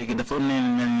 Léegi dafa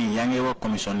mel ni yaa ngi wax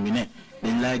commission bi ne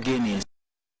dañ laa génnee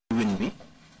wing bi.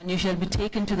 And you shall be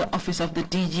taken to the office of the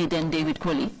DG then David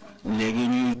Colley. Léegi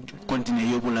ñuy continuer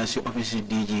yóbbu la si office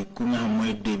DG ku nga xam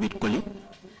mooy David Colley.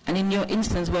 And in your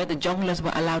instance where the junglers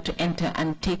were allowed to enter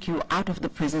and take you out of the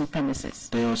prison premises.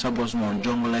 Te yow sa boss moom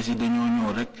junglers yi dañoo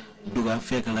ñëw rek duga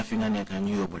fekk la fi nga nekk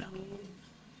ñu yóbbu la.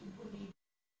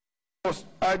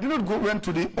 I did not went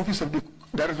to the office of the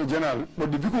Director General, but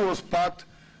the vehicle was parked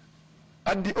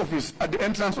at the office, at the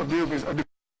entrance of the office,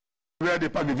 where they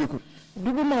parked the vehicle.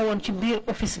 Duguma woon ci biir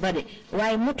office ba de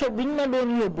waaye moto biñ ma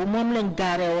doon yóbbu moom lañ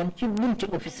gaare woon ci bunti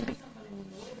office bi.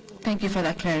 Thank you for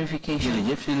that clarification.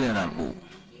 Jërëjëf si leeral boobu.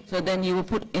 So then you were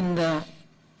put in the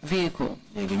vehicle.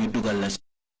 Léegi ñu dugal la.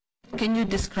 Can you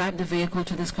describe the vehicle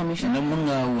to this commission? Na mën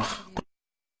nga wax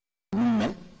nu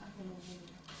mel.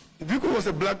 The vehicle was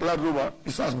a black Land Rover.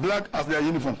 It's as black as their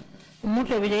uniform.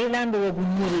 Moto bi day Land Rover bu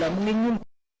ñuul la mu ngi ñuul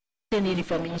seen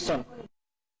uniforme yi ñu sol.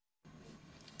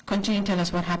 Continue to tell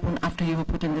us what happened after you were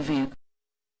put in the vehicle.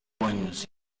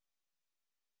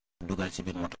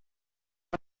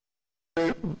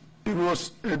 It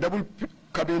was a double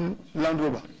cabin Land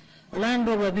Rover. Land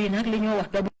Rover bi nag li ñoo wax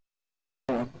double.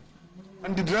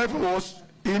 And the driver was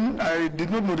in. I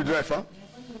did not know the driver.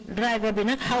 Driver bi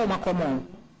nag xawma ko moom.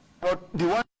 But the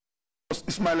one was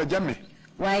Ismaila Jammeh.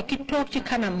 Waaye ki toog ci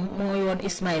kanam moo yoon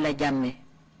Ismaila Jammeh.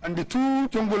 And the two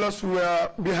Jongolas who were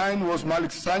behind was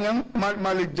Malik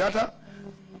Jatta,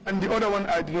 and the other one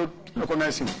I did not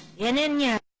recognize him. Yeneen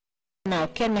ñaar naaw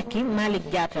kenn ki Malik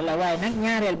Jatta la waaye nag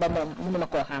ñaareel ba moom mënuma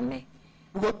koo xàmmee.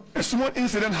 Because a small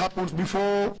incident happens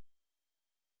before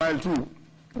mile 2.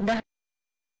 Ndax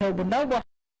bu ndaw boo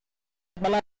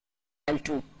balaa mile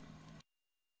 2.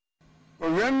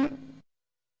 But when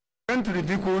went to the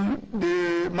vehicle,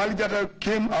 the Malik Jatta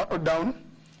came down.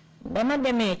 Bama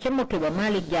demee ca moto ba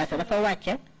Malik Jatta dafa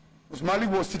wàcce. Because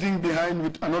Malik was sitting behind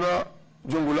with another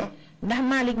Jongola. Ndax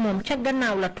Malik moom ca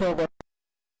gannaaw la toogoon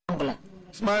Jongola.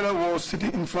 Ismaila was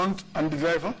sitting in front and the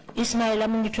driver. Ismaila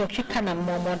mu ngi toog ci kanam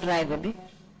moom moo driver bi.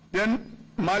 Then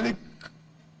Malik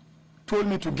told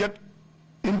me to get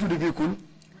into the vehicle.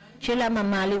 Ci la ma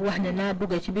Malik wax ne naa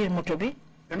dugg ci biir moto bi.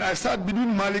 And I sat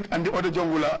between Malik and the other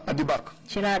Jongola at the back.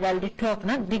 Ci la dal di toog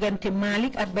nag diggante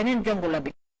Malik ak beneen Jongola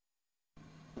bi.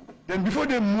 Then before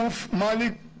they moved,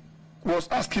 Malik was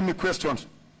asking me questions.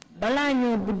 Balaa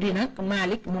ñoo buddi nag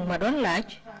Malik mu ma doon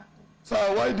laaj. Sir,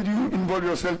 why did you involve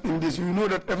yourself in this? You know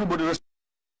that everybody respects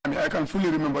me. I can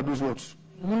fully remember those words.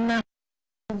 Mun naa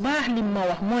baax li ma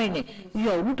wax mooy ne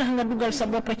yow lu tax nga dugal sa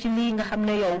bopp ci lii nga xam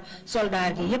ne yow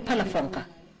soldat yi yépp la fonka.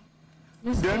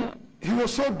 Then he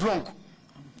was so drunk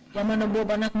jamono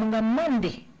booba nag mu nga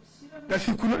mandi that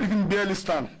he could not even barely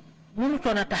stand.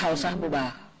 Mënutoon a taxaw sax bu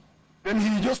baax. Then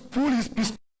he just pulled his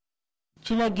pistol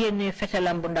ci la génnee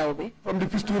fetalam bu ndaw bi from the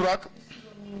pistol rack.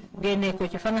 Génnee ko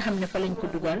ci fa nga xam ne fa lañ ko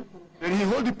dugal. Then he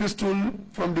held the pistol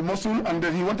from the muzzle and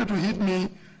then he wanted to hit me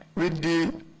with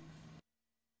the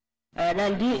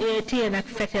dal di téye nag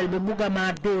fetel bi bugga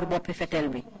maa dóor boppi fetel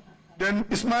bi. Then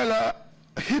Ismaila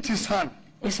hit his hand.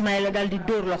 Ismaila dal di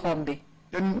dóor loxoom bi.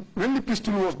 Then when the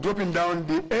pistol was dropping down,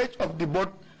 the edge of the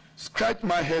butt scratched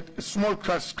my head, a small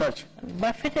scratch.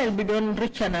 Ba fetel bi doon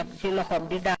rëcca nag ci loxoom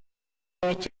di daa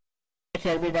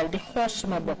fetel bi dal di xoos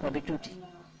suma bopp bi tuuti.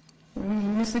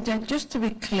 Mr. Jah, just to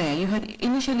be clear, you had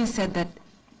initially said that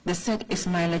the said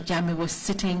Ismaila Jammeh was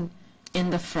sitting in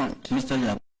the front. Mr.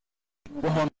 Jah,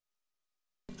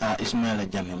 Ismaila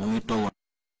Jammeh,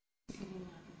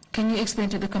 can you explain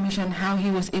to the Commission how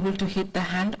he was able to hit the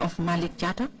hand of Malik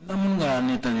Jatta?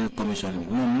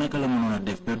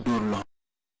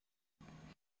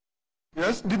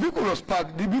 Yes, the vehicle was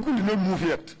parked. The vehicle did not move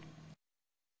yet.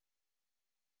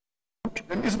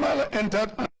 Then Ismaila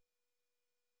entered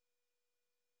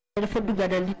and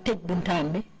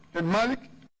then Malik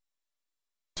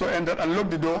so entered and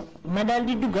locked the door.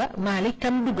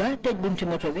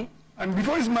 And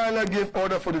before Ismaila gave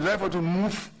order for the driver to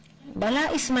move, Bala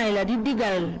Ismaila di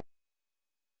digal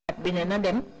binena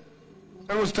dem.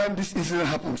 There was time this incident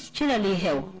happens.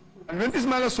 And when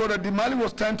Ismaila saw that the Malik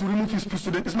was trying to remove his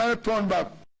pistol, then Ismaila turned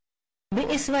back. Bi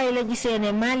Ismaila gisee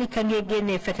ne Malik a ngi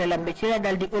génnee fetalam bi ci la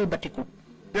dal di ëlbatiku.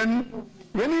 Then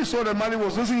when he saw that Malik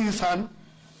was raising his hand,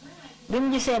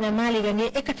 then he hit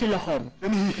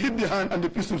the hand and the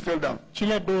pistol fell down.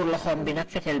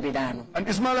 And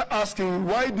Ismaila asked him,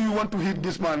 why do you want to hit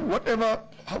this man? What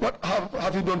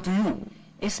have he done to you?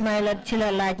 Ismaila chila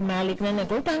laaj Malik ne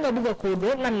ko tanga buga ko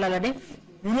do lan la def.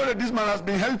 You know that this man has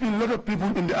been helping a lot of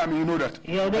people in the army, you know that.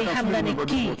 Yow day xam nga ne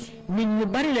ki nit ñu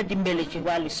bari la dimbele ci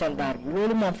walu soldat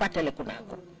lolu mom fatale ko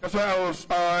nako. That's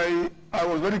why I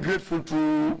was very grateful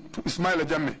to Ismaila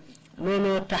Jammeh.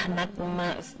 Without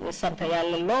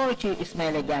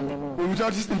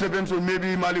his intervention,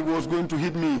 maybe Malik was going to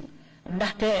hit me. And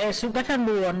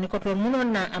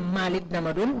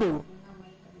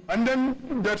then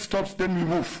that stops, then we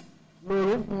move.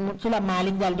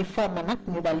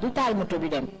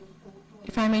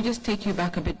 If I may just take you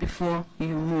back a bit before you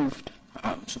moved.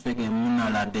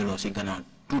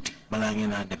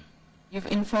 You've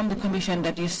informed the Commission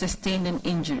that you sustained an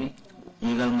injury.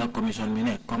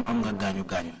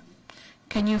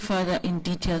 Can you further in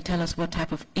detail tell us what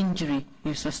type of injury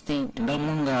you sustained?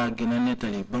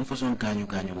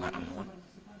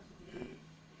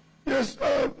 Yes,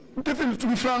 definitely, to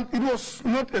be frank, it was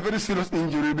not a very serious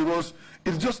injury because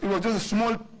it was just a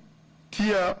small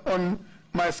tear on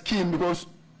my skin because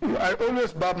I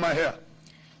always barb my hair.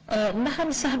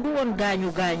 Ndaxam sax du won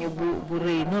gañu bu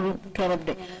reuy noru torop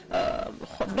de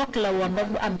dok la won rek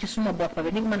bu am ci suma bop bi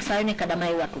nik man say nek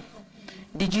damay watu.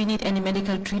 Did you need any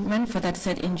medical treatment for that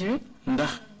said injury?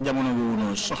 Ndax jamono bobu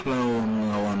non soxla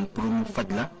nga won pour mu faj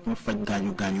la mu faj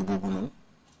gañu bobu non.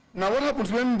 Now what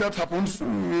happens when that happens,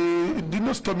 it did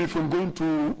not stop me from going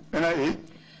to NIA.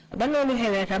 Ba lolu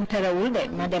xewé tam téréwul de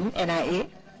ma dem NIA.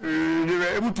 They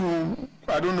were able to,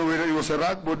 I don't know whether it was a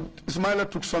rag, but Ismaila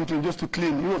took something just to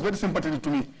clean. He was very sympathetic to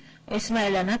me.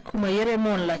 Ismaila nak kuma yere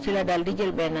mon la ci la dal di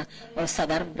jël ben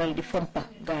sagar dal di fompa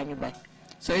gañu bay.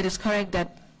 So it is correct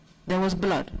that there was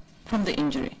blood from the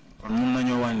injury. Kon mun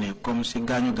nañu wone comme si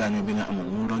gañu bi nga amon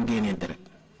mu doon gëné deret.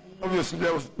 Obviously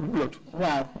there was blood.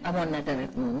 Waaw amon na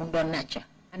deret mu doon nacca.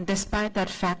 And despite that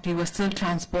fact, you were still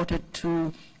transported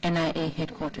to NIA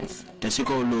headquarters. Te ci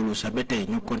ko lolu sa bété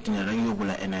ñu continuer rek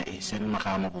yobula NIA sen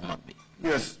maxama bu mag bi.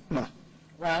 Yes, ma.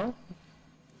 Wow.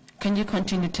 Can you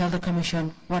continue to tell the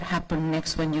commission what happened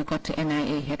next when you got to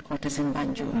NIA headquarters in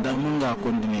Banjul? Ndax mun nga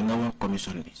continuer nga wax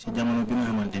commission bi ci jamono bi nga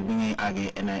xamantene bi ngay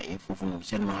agé NIA fofu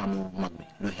sen maxama bu mag bi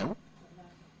lu xew?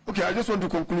 Okay, I just want to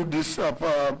conclude this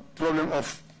problem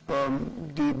of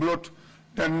the blood.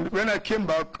 And when I came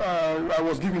back, I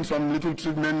was given some little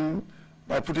treatment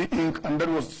by putting ink, and that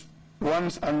was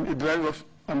once, and it dried off,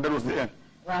 and that was the end.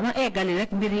 Wama egali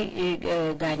rek mbiri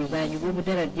gañu bobu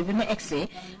deret ji bima exé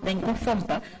dañ ko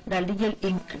fompa dal di jël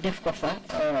ink def ko fa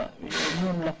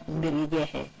non la mbiri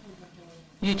jexé.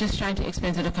 You're just trying to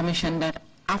explain to the commission that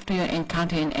after your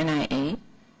encounter in NIA,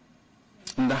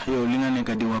 ndax yow li nga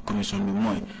nekk di wax commission bi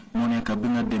moy mo nekk bi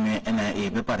nga démé NIA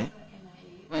ba paré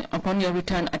upon your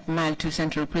return at Mile 2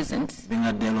 Central Prisons, bi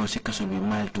nga délo ci kasso bi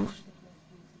Mile 2,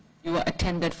 you were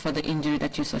attended for the injury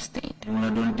that you sustained.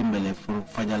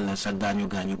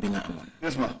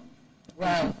 Yes, ma'am.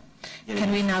 Wow.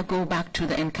 Can we now go back to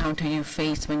the encounter you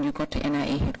faced when you got to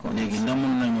NIA headquarters?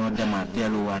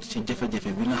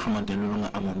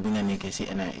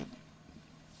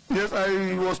 Yes,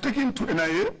 I was taken to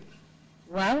NIA.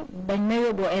 Well,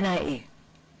 NIA.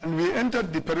 And we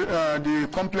entered the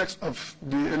complex of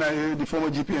the NIA, the former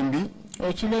GPMB.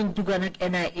 I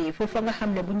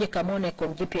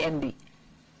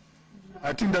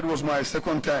think that was my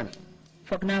second time.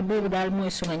 First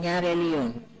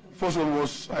one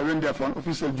was I went there for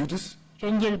official duties. The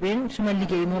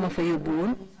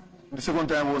second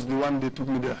time was the one they took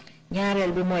me there.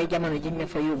 And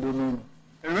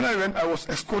when I went, I was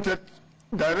escorted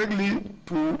directly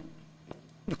to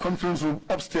the conference room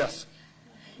upstairs.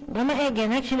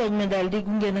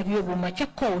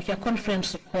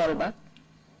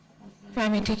 If I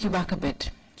may take you back a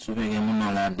bit.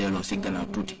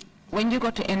 When you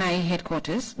got to NIA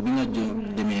headquarters, were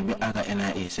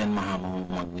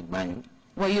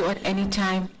you at any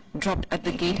time dropped at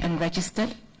the gate and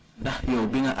registered? I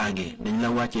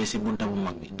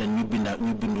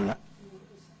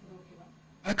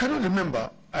cannot remember.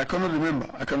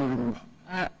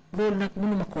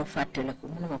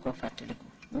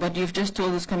 But you've just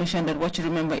told this commission that what you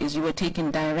remember is you were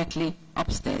taken directly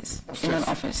upstairs in an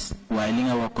office. Yes,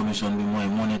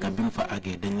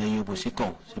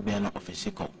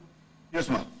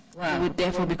 ma'am. Wow. It would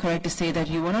therefore be correct to say that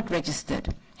you were not registered.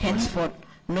 Henceforth,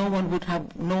 no one would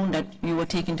have known that you were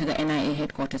taken to the NIA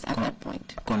headquarters at that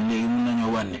point.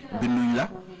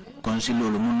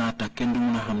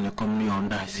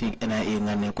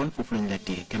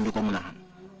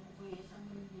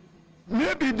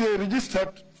 Maybe they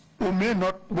registered or may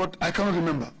not, but I cannot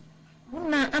remember.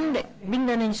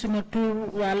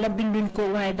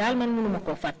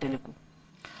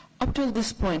 Up till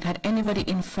this point, had anybody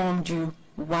informed you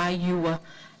why you were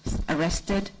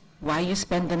arrested, why you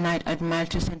spent the night at Mile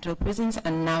 2 Central Prisons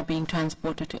and now being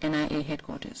transported to NIA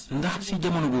headquarters?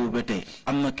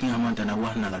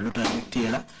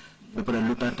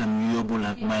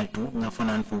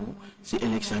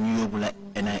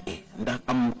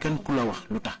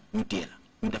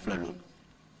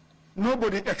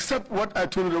 Nobody except what I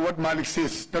told you, what Malik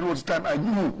says. That was the time I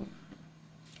knew.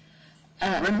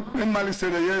 When Malik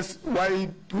said yes, why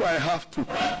do I have to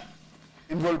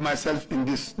involve myself in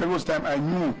this? That was the time I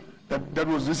knew that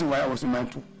was the reason why I was in Mile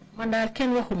 2. Mandar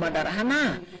ken waxuma dara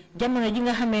xana jamono ji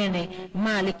nga xamé né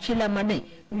Malik ci la ma né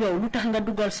yow lutax nga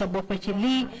duggal sa bop ci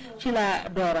li ci la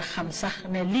doora xam sax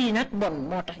né li nak bon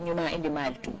motax ñu ma indi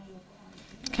Malik 2.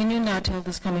 Can you now tell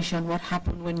this commission what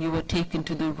happened when you were taken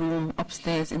to the room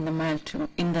upstairs in the Mile 2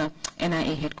 in the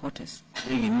NIA headquarters?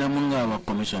 Légui ndam nga wax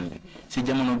commission bi ci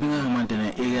jamono bi nga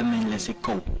xamantene égal nañ la ci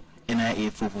kaw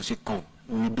NIA fofu ci kaw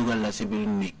ñu duggal la ci biir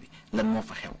néeg bi lan mo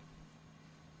fa xew?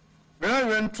 When I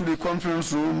went to the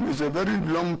conference room, it's a very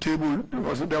long table. There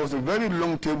was a very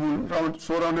long table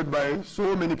surrounded by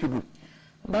so many people.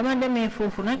 Bama demé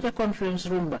fofu nak ca conference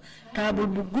room ba table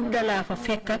bu guddala fa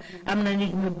fekk amna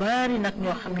nit ñu bari nak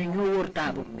ño xamné ño wër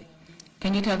table bi.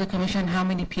 Can you tell the commission how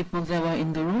many people there were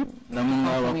in the room?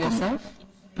 From yourself?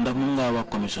 Ndax mu nga wax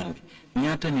commission bi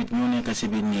ñaata nit ñoo nekk ci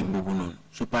biir néeg bobu non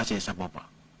su passé sa bopa.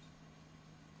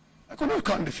 I cannot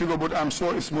count the figure, but I'm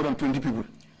sure it's more than 20 people.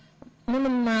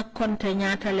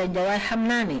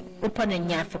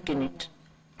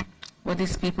 Were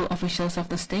these people officials of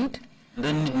the state?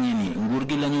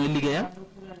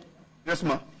 Yes,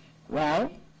 ma. Wow.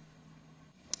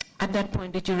 At that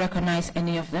point, did you recognize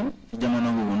any of them?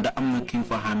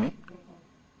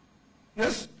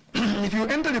 Yes. If you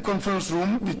enter the conference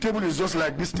room, the table is just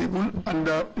like this table, and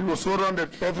it was surrounded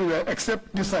everywhere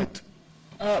except this side.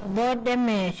 Board dem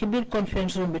ci bir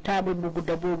conference room bi table bu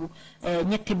gudda bobu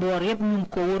ñetti boor yeb ñu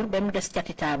ko wër bam dess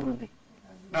ci table bi.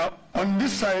 Now on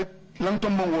this side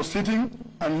Langtombong was sitting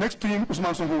and next to him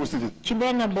Ousmane Sonko was sitting. Ci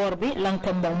benn boor bi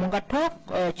Langtombong mu nga tok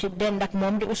ci dend ak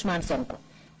mom di Ousmane Sonko.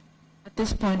 At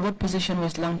this point, what position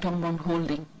was Langtombong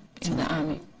holding in the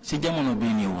army? Si jamono bi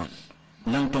ni won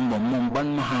Langtombong mom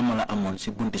ban mahamala amon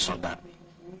si bunti soldat.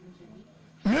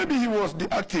 Maybe he was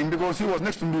the acting because he was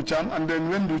next to Nducham, and then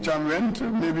when Nducham went,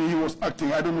 maybe he was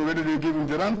acting. I don't know whether they gave him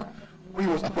the rank or he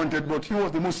was appointed, but he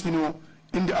was the most senior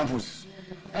in the armed forces.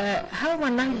 How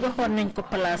man nak joxon nañ ko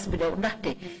place bi do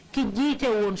ndaxte ki jité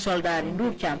won soldat yi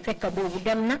Nducham fekk bobu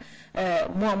dem na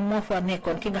mom mo fa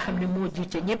nekkon ki nga xamni mo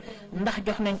jité ñep ndax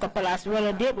jox nañ ko place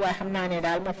wala deet way xamna ne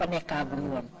dal mo fa nekkagul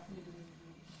won.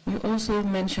 You also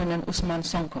mentioned Ousmane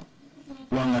Sonko.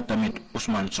 Wa nga tamit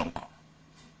Ousmane Sonko.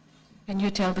 Can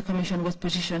you tell the commission what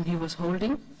position he was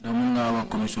holding? Ousmane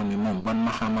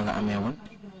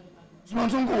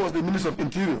Sonko was the Minister of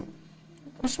Interior.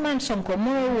 Ousmane Sonko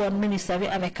mo won minister bi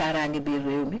amé karangi bi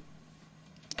rew mi.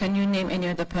 Can you name any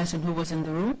other person who was in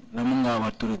the room? The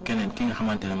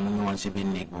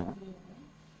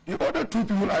other two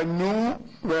people I know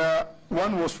were,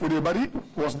 one was Fudebari,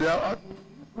 was there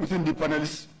within the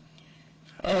panelists.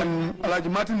 And Alhaji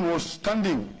Martin was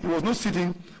standing. He was not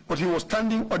sitting, but he was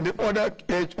standing on the other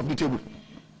edge of the table.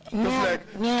 Just like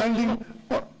standing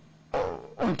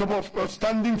on top of,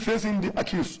 standing facing the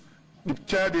accused. The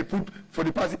chair they put for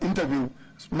the party interview.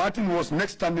 Martin was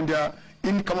next standing there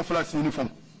in camouflage uniform.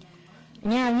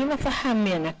 ñaar ñi ma fa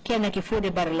xamé nak kenn ki Fodé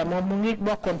Bari la mom mu ngi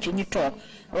bokkon ci ñi tok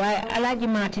waye Alhaji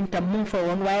Martin tam mu fa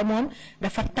won waye mom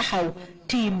dafa taxaw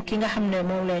team ki nga xamné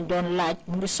mom lañ doon laaj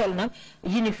mu ngi sol nak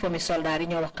uniforme soldat yi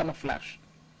ñoo wax camouflage.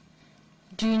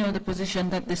 Do you know the position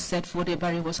that this said Fodé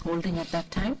Bari was holding at that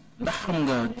time? Ndax xam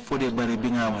nga Fodé Bari bi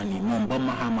nga wax ni mom ba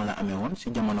mahama la amé won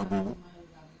ci jamono bobu?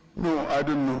 No, I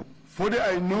don't know. Fodé,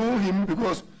 I know him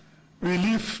because we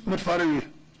live not far away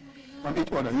from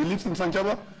each other. He lives in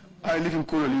Sanchaba, I live in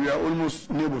Koroli. We are almost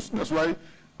neighbors. That's why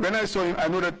when I saw him, I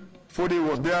know that Fodé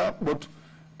was there, but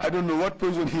I don't know what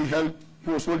position he held.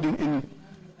 He was holding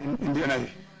in the NIA.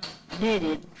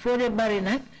 Déedéet Fodé Bari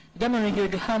nag jamono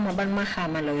jooju xawma ban ma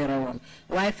xama la yore woon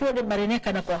waaye Fodé Bari nekk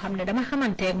na koo xam ne dama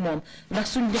xamante ak moom ndax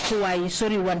suñ dëkkuwaay yi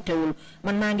sori wantewul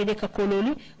man maa ngi dëkk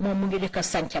Kololi moom mu ngi dëkk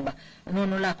Sancaba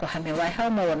noonu laa ko xamee waaye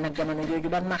xawma woon nag jamono jooju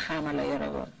ban ma xama la yore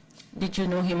woon. Did you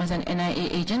know him as an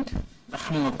NIA agent?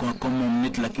 Xam nga ko comme moom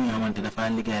nit la ki nga xamante dafa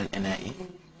liggéeyal NIA.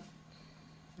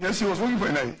 Yes, he was working for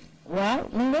NIA. Waaw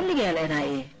mu ngi liggéeyal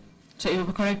NIA. So it would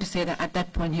be correct to say that at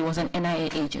that point he was an NIA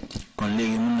agent. Kon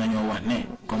léegi mën nañoo wax ne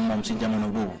comme moom si jamono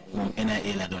boobu moom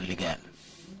NIA la doon liggéeyal.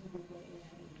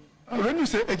 When you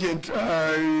say agent,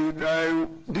 I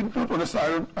did not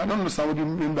understand. I don't understand what you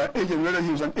mean by agent. Whether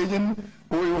he was an agent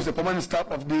or he was a permanent staff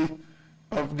of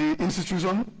the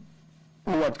institution,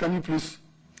 or what? Can you please?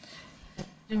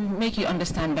 To make you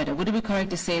understand better, would it be correct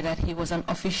to say that he was an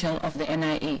official of the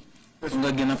NIA?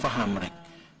 Nga gën a faham rek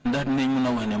ndax nañ mën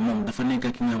a wax ne moom dafa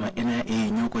nekk ki nga xam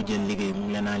NIA ñoo ko jël liggéey mu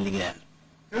ngi leen a liggéeyal.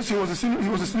 Yes, he was a senior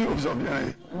officer of the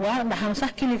NIA. Waaw ndax xam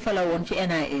sax kilifa la woon ci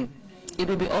NIA. It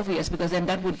would be obvious because then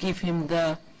that would give him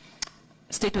the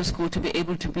status quo to be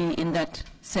able to be in that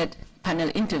said panel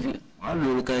interview. Waaw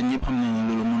loolu kay ñëpp xam nañ ne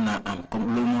loolu mën naa am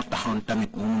comme loolu moo taxoon tamit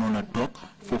mu mënoon a toog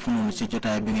foofu noonu si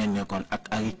jotaay bi ngeen nekkoon ak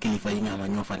kilifa yi nga xam ne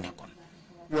ñoo fa nekkoon.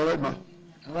 You're right, ma.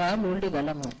 Waaw loolu dëgg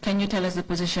la moom. Can you tell us the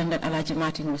position that Alhaji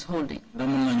Martin was holding? Da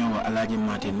mën nga ñëw wax Alhaji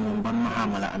Martin moom ban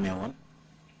maxaama la amee woon.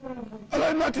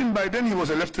 Alhaji Martin, by then he was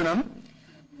a lieutenant.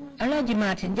 Alhaji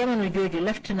Martin jamono jooju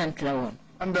lieutenant la woon.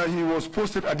 And he was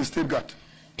posted at the state guard.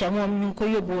 Te moom ñu ko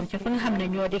yóbbu woon ci fa nga xam ne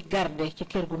ñoo di garde ci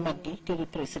kër gu mag gi këru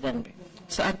président bi.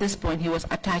 So at this point he was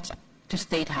attached to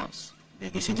State House.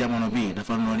 Léegi si jamono bi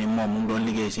dafa noonu moom mu doon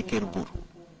liggéey si kër buur.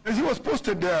 He was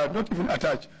posted there, not even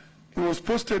attached. He was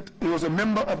posted, he was a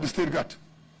member of the state guard.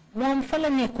 Moom fa la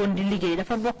nekkoon di liggéey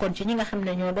dafa bokkoon ci ñi nga xam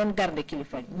ne ñoo doon garde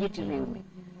kilifa njiiti réew mi.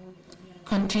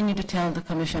 Continue to tell the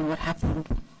commission what happened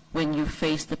when you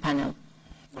faced the panel.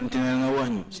 Continue nga wax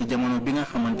ñu si jamono bi nga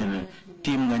xamante ne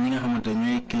team nga ñi nga xamante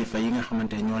ñooy kilifa yi nga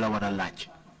xamante ñoo la war a laaj.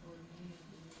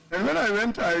 And when I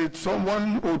went, I saw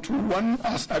one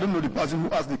asked, I don't know the person who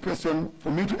asked the question, for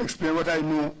me to explain what I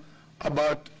know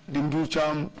about the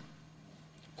Nducham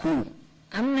coup.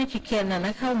 Am na ci kenn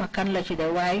nag xaw ma kan la ci de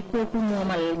waaye kooku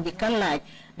moomal njëkk a laaj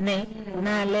ne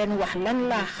naa leen wax lan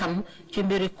laa xam ci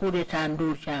mbiri coup d'état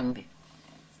Ndur Cham bi.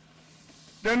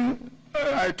 Then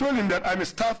I told him that I'm a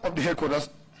staff of the headquarters.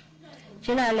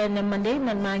 ci laa leen ne man de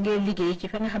man maa ngi liggéey ci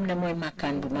fa nga xam ne mooy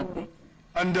makkaan bu mag bi.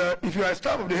 And if you are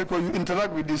staff of the headquarters, you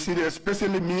interact with the CDS,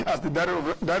 especially me as the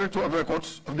director of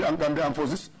records of the Gambia Armed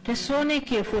Forces. te soo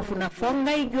nekkee foofu nag foog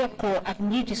ngay jokkoo ak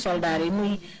njiiti soldaar yi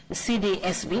muy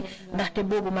CDS bi ndaxte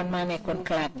boobu man maa nekkoon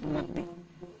clerk bu mag bi.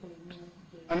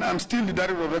 And I'm still the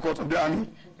director of records of the army.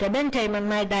 te ben tey man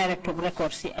maay director of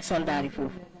records si soldaar yi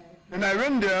foofu. And I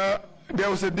went there. There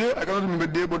was a day, I cannot remember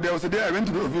the day, but there was a day I went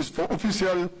to the office for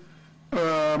official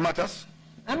matters.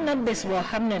 am na bés boo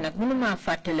xam ne nag mënuma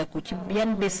fàttaliku ci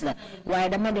yan bés la waaye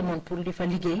dama demoon pour di fa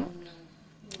liggéey.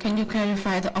 Can you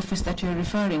clarify the office that you're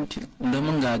referring to?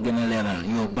 Dama nga gën a leeral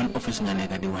yow ban office nga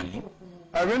nekk di wàlli.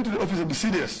 I went to the office of the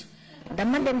CDS.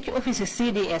 dama dem ci office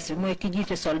CDS bi mooy ki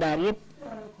jiite soldaar yëpp.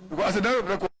 Because as a director of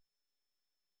records.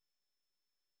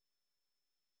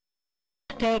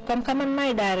 te comme que man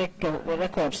maay director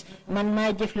records man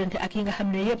maay jëflante ak yi nga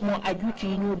xam ne yëpp moo aju ci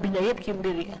ñu bind yëpp ci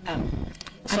mbiri am.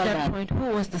 At that point, who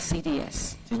was the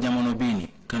CDS? ci jamono bii ni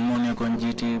kan moo nekkoon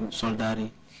jiiti soldaar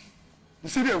yi. The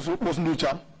CDS was Ndur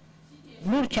Cham.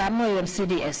 Ndur Cham mooy woon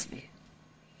CDS bi.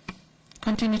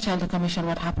 Continue to tell the commission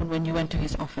what happened when you went to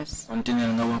his office. Continue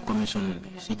nga wax commission bi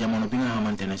si jamono bi nga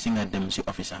xamante ne si nga dem si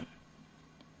office am.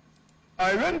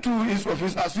 I went to his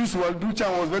office as usual. Ndur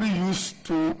Cham was very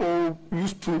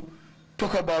used to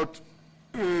talk about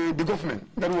the government.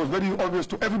 That was very obvious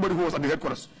to everybody who was at the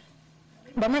headquarters.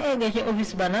 ba ma eggee ci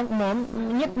office ba nag moom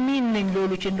ñëpp miin nañ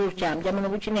loolu ci Ndur Cham jamono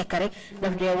bu ci nekk rek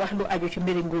daf dee wax lu aju ci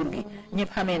mbiri nguur gi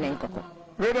ñëpp xamee nañ ko ko.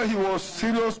 Whether he was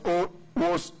serious or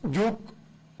was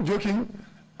joking,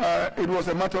 it was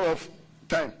a matter of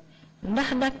time.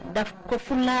 ndax nag daf ko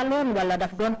fulaaloon wala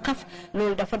daf doon kaf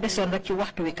loolu dafa desoon rek ci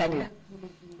waxtu wi kañ la.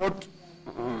 But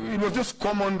it was just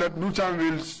common that Ndur Cham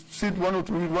will sit one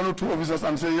or two officers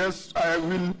and say, yes, I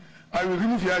will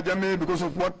remove Yaya Jammeh because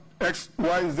of what X,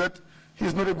 Y, Z.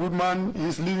 He's not a good man.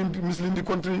 He's misleading the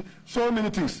country. So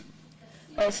many things.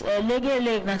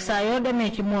 léegi-léegi nag saa yoo demee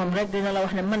ci moom rek dina la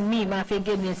wax ne man mii maa fee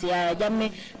génnee si Yaya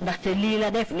Jammeh ndaxte lii la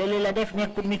def léegi la def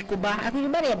nekkul nit ku baax ak yu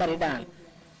bëree bëri daal.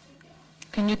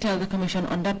 Can you tell the commission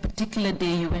on that particular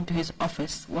day you went to his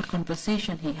office what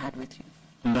conversation he had with you?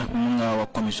 ndax mun nga wax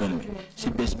commission bi si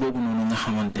bés boobu noonu nga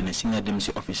xamante ne si nga dem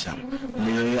si office am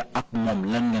yooyu ak moom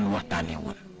lan ngeen waxtaanee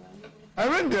woon. I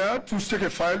went there to check a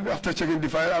file. After checking the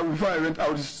file, before I went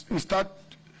out,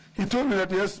 he told me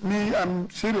that, yes, I'm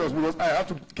serious because I have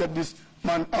to get this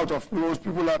man out of, because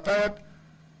people are tired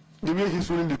the way he's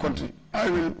ruling the country. I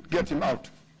will get him out.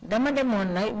 dama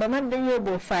demoon nag ba ma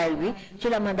yóbboo file bi ci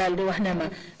la ma daal di wax ne ma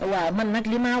waaw man nag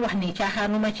li ma wax nii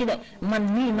caaxaanuma ci de man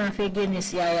mii maa fee génne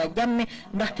si Yaya Jammeh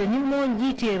ndaxte ni moo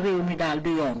njiitee réew mi daal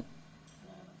du yoon.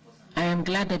 I am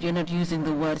glad that you're not using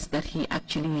the words that he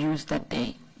actually used that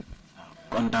day.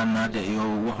 kontaan naa de yow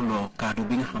waxuloo kaddu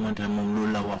bi nga xamante ne moom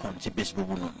loolu la waxoon ci bés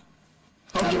boobu noonu.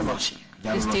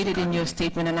 You stated in your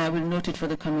statement, and I will note it for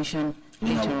the commission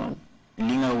later on.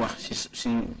 li nga wax si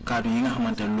kaddu yi nga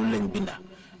xamante ne loolu lañ binda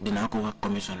dinaa ko wax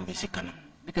commission bi si kanam.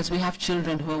 Because we have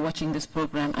children who are watching this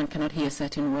program and cannot hear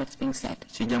certain words being said.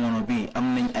 si jamono bi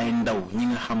am nañ ay ndaw ñi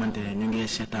nga xamante ne ñu ngi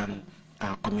seetaan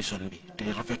commission bi te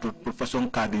rafetul pour façon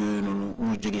kaddu yooyu noonu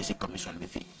ñu jógee si commission bi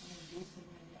fii.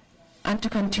 And to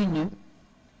continue.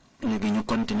 léegi ñu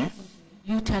continuer.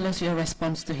 You tell us your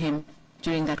response to him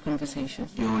during that conversation.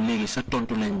 yow léegi sa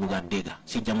tontu lañ bugg a dégg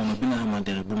si jamono bi nga xamante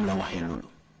ne bu mu la waxee loolu.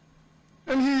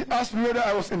 And he asked me whether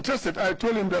I was interested. I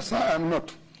told him that, sir, I am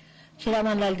not. And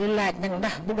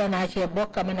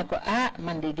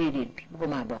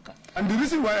the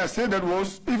reason why I said that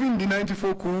was, even the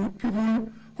 94 coup, people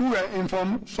who were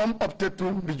informed, some opted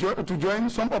to join,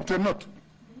 some opted not.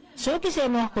 So kisee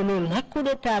mo ko loolu nag coup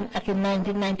d'état atum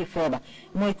 1994 ba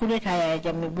mooy coup d'état Yaya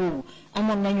Jammeh boobu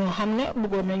amoon na ñoo xam ne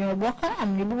bëggoon nañoo bokk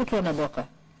am ñu bëggutoon a bokk.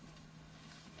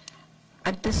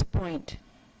 At this point,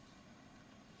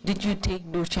 did you take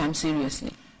Ndur Cham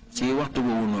seriously? ci waxtu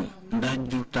boobu noonu ndax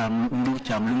Ndur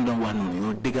Cham lu mu doon wax noonu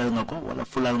yow déggal nga ko wala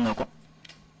fulal nga ko.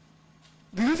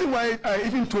 The reason why I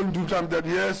even told Ndur Cham that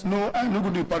yes, no, I'm not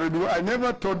going to be part of it, I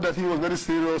never thought that he was very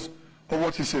serious of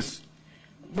what he says.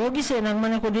 boo gisee nag ma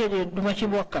ne ko déedéet duma ci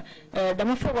bokk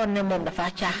dama foogoon ne moom dafa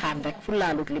caaxaan rek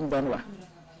fulaalut li mu doon wax.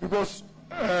 Because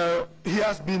he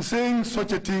has been saying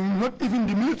such a thing, not even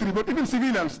the military, but even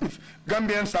civilians, if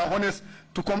Gambians are honest,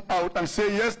 to come out and say,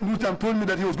 yes, Ndur Cham told me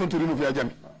that he was going to remove Yaya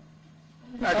Jammeh.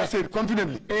 I can say it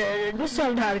confidently. du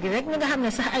soldat gi rek nga xam ne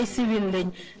sax ay civil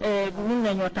lañ mun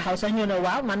nañoo taxaw sax ñu ne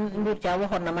waaw man Ndur Cham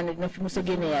waxoon na ma ne dina fi mos a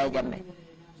génne Yaya Jammeh.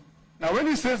 Now, when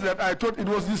he says that, I thought it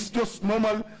was just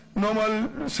normal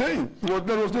saying. That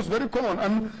was just very common.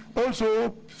 And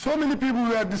also, so many people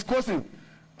were discussing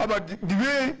about the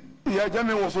way Yaya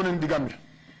Jammeh was running the Gambia.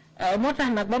 moo tax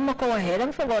nag ba ma ko waxee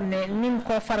dama foogoon ne ni mu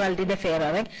ko faral di defee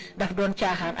rek daf doon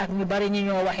caaxaan ak ñu bari ñi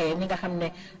ñoo waxee ni nga xam ne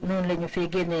noonu la ñu fee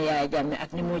génnee Yaya Jammeh ak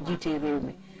ni moo jiitee réew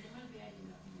mi.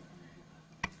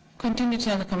 Continue to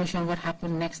tell the Commission what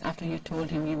happened next after you told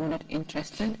him you were not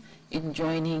interested in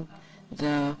joining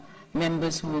the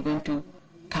members who were going to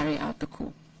carry out the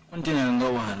coup. Continue nga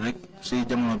wax rek si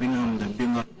jamono bi nga xam ne bi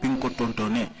nga ko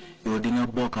tontone yow di nga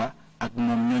bokka ak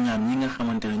moom ñooñaan ñi nga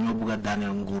xamante ne ñoo bëgg a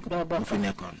daaneel nguur bu fi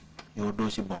nekkoon yow doo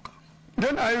si bokka.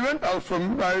 Then I went out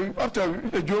after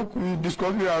a joke we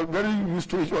discussed, we are very used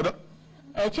to each other.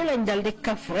 ci lañ dal di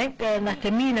kaf rek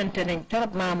ndaxte miinante nañ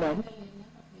torop maa moom.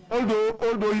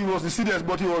 Although he was serious,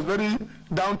 but he was very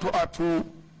down to earth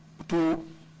to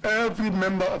every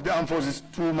member of the armed forces,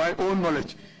 to my own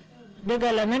knowledge. dëgg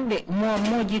la nag de moom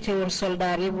moo jiite woon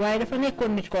soldaar yi waaye dafa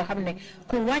nekkoon nit koo xam ne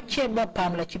ku wàccee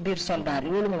boppam la ci biir soldaar yi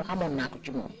loolu moom xamoon naa ko ci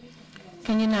moom.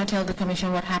 Can you now tell the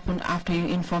Commission what happened after you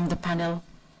informed the panel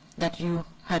that you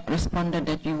had responded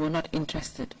that you were not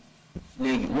interested?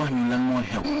 léegi wax ñu lan moo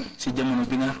xew si jamono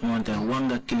bi nga xamante ne wax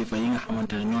nga kilifa yi nga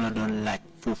xamante ne ñoo la doon laaj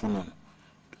foofu noonu.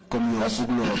 That's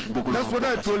what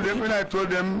I told them when I told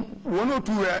them. One or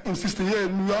two were insisting, yeah,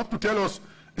 you have to tell us.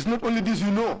 It's not only this,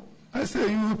 you know. I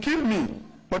say, you will kill me,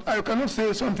 but I cannot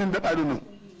say something that I don't know.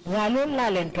 waaw loolu laa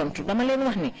leen tontu dama leen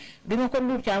wax ni bi ma ko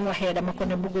Nduucaam waxee dama ko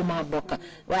ne bëgguma bokk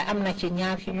waaye am na ci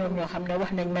ñaar ci ñoom ñoo xam ne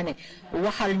wax nañ ma ne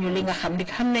waxal ñu li nga xam ni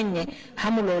xam nañ ne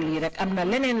xamuloo lii rek am na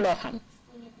leneen loo xam.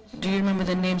 Do you remember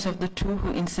the names of the two who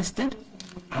insisted?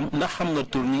 ndax xam nga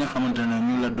tur ñi nga xamante ne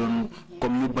ñu la doon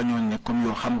comme ñu bañoon ne comme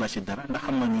yow xam nga si dara ndax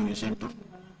xam nga ñu seen tur.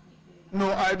 No,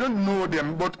 I don't know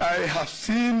them, but I have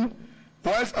seen,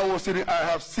 whilst I was sitting, I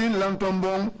have seen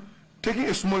Lantombong taking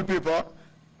a small paper,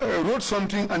 wrote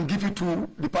something and give it to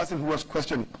the person who was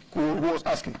questioning, who was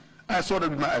asking. I saw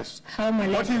that with my eyes.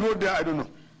 What he wrote there, I don't know.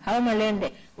 xaw ma leen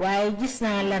de waaye gis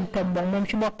naa Lantombong moom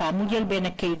ci boppam mu jël benn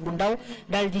kayit bu ndaw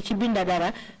dal di ci binda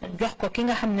dara jox ko ki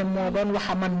nga xam ne moo doon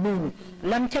waxa man noonu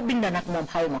lam ca binda nag moom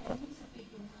xaw ma ko.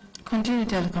 Continue to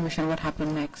tell the Commission what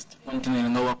happened next. Continue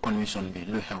nga wax commission bi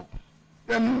lu xew.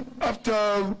 Then after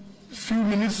a few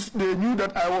minutes, they knew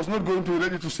that I was not going to be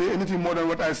ready to say anything more than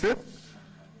what I said.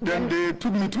 Then they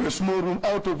took me to a small room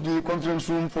out of the conference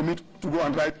room for me to go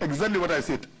and write exactly what I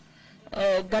said.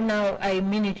 gannaaw ay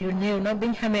minutes yu néew na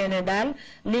biñ xamee ne daal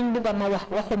liñ bëgg ma wax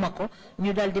waxuma ko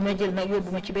ñu dal di ma jël nag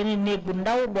yóbbu ma ci beneen néeg bu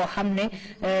ndaw boo xam ne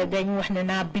dañ wax ne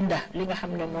naa binda li nga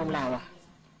xam ne moom laa wax.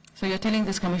 So you're telling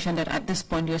this commission that at this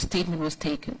point your statement was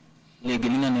taken? léegi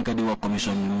li nga nekk di wax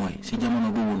commission bi mooy si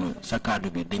jamono boobu noonu sa kaddu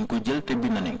bi dañ ko jël te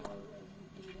bind nañ ko.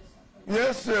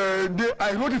 Yes,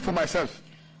 I wrote it for myself.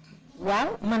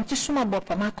 Wow, man ci suma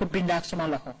boppa maa ko bind ak suma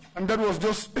loxo. And that was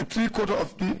just a 3/4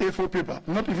 of the A4 paper,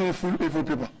 not even a full A4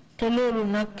 paper. te loolu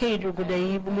nag kayitu gudda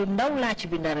yi lu ndaw laa ci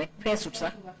bind rek feesut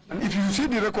sax. And if you see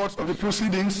the records of the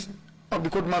proceedings of the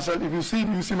court martial, if you see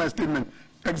my statement,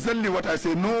 exactly what I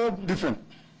say, no different.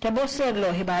 te boo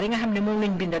seetloo xibaar yi nga xam ne moom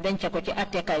lañ bind denc ko ci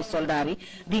attekaay soldaar yi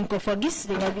di nga ko fa gis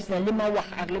di nga gis ne li ma wax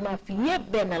ak li ma fi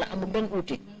yépp benn la amul benn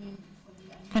uute.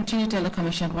 Continue to tell the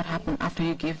commission what happened after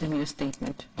you gave them your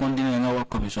statement. Continue nga wax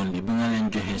commission bi bi nga leen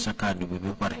joxe sa kàddu bi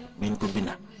ba pare biñ ko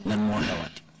binda lan moo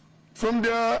xewati. From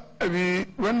there,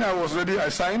 when I was ready, I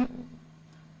signed.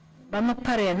 Ba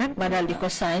pare nag ba dal di ko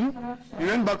sign. We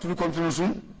went back to the conference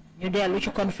room. ñu dellu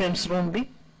ci conference room bi.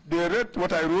 They read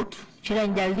what I wrote. ci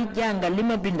lañ dal di jàngal li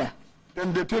ma binda.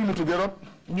 Then they told me to get up.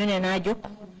 ñu ne naa jóg.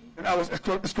 And I was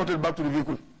escorted back to the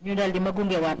vehicle. ñu dal di ma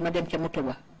gungewaat ma dem ca moto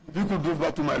ba. The vehicle drove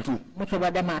back to mile 2. moto ba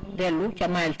demaat dellu ca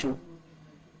mile 2.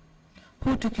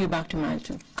 Who took you back to mile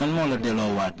 2? Kan moo la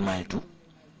delloowaat mile 2?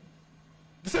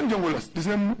 The same jungulers, the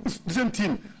same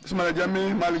team. Ismaila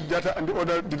Jammeh, Malik Jatta, and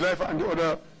the driver and the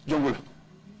other jungular.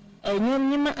 ñoom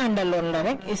ñi ma àndaloon la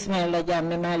rek Ismaila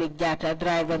Jammeh, Malik Jatta,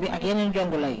 driver bi ak yeneen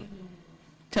jungula yi.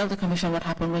 Tell the commission what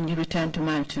happened when you returned to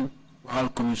mile 2. Waxal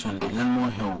commission bi lan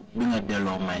moo xew bi nga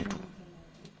delloo mile 2.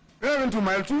 When I went to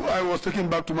mile 2, I was taken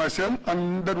back to my cell,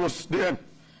 and that was the end.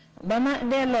 Ba ma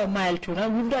delloo mile 2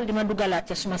 nag ñu dal di ma dugalaat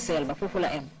ca suma cell ba foofu la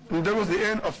em. And that was the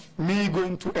end of me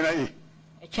going to NIA.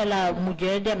 ca la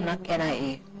mujjee dem nag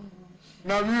NIA.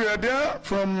 Now we were there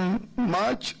from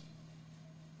March.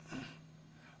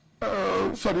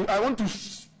 Sorry, we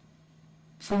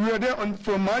were there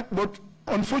from March, but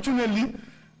unfortunately,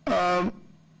 on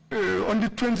the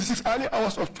 26th, early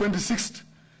hours of 26th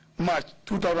March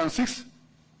 2006.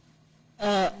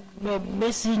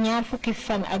 bés ñaar fukki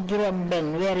fan ak juróom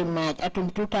benn weeri March atum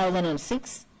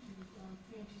 2006.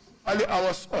 early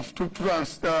hours of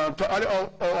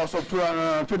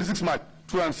 26 March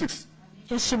 2006.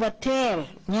 suba teel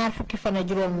ñaar fukki fan ak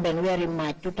juroom ben wéri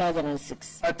March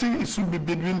 2006. I think it should be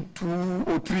between 2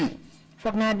 or 3.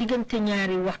 foog naa diggante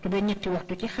ñaari waxtu ba ñetti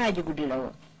waxtu ci xaaju guddi la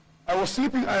woon. I was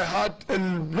sleeping, I heard a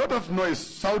lot of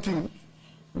noise, shouting.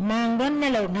 maa ngi doon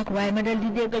nelaw nag waaye ma dal di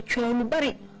dégg coow lu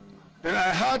bari. Then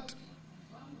I heard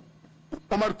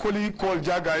Omar Koli call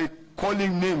Jagai,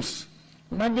 calling names.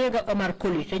 ma dégg Omar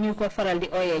Koli te ñu ko faral di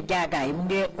ooyee Jagai mu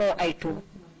ngi oo ay tur.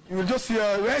 You will just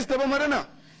hear, where is Daba Marena?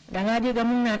 Danga dégg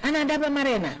mu naan ana Daba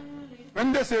Marena.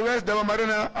 When they say where is Daba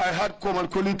Marena, I heard Omar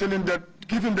Koli telling that,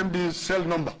 giving them the cell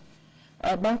number.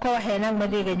 ba ko waxee nag ma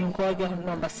dégg ñu ko jox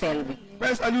number cell bi.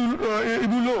 Where is Aliou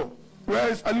Ibulo? Where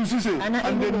is Aliou Cissé?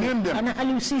 And they named them. Ana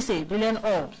Aliou Cissé di leen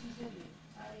oo.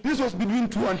 This was between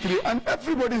 2 and 3, and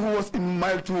everybody who was in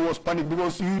mile 2 was panicked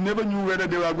because you never knew whether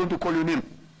they were going to call your name.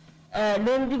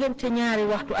 loolu diggante ñaari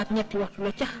waxtu ak ñetti waxtu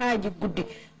la ci xaaji guddi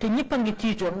te ñëpp a ngi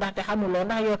tiitoon ndaxte xamuloo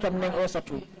ndax yow tam nañ oo sa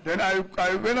tur. Then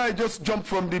when I just jumped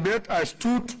from the bed, I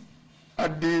stood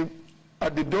at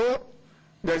the door.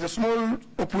 There is a small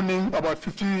opening about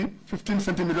 15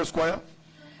 centimeters square.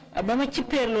 ba ma ci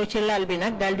perloo ci lal bi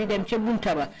nag daal di dem ca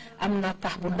bunta ba am na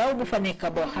pax bu ndaw bu fa nekk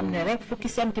boo xam ne rek fukki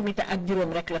centimètre ak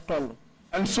juróom rek la toll.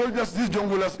 And soldiers, these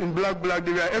junglers in black,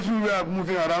 they were everywhere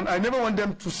moving around. I never want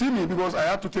them to see me because I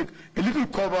had to take a little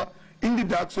cover in the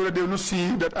dark so that they will not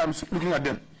see that I'm looking at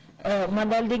them. ma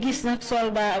daal di gis nag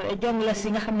soldat jonglers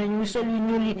yi nga xam ne ñu ngi sol yu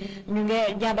ñuul yi ñu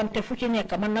ngi jaabante fu ci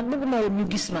nekk man nag bëgguma woon ñu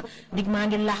gis ma dig maa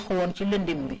ngi làqu woon ci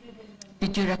lëndim bi.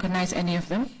 Did you recognize any of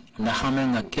them? ndax xamee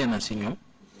nga kenn si ñoom.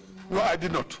 No, I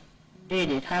did not.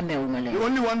 déedéet xàmmeewuma leen. The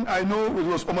only one I know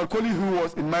was Omar Koli, who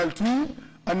was in mile 2,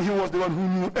 and he was the one who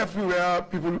knew everywhere,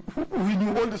 people who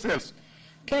knew all the cells.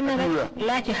 kenn rek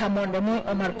laa ci xamoon de mooy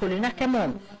Omar Koli ndaxte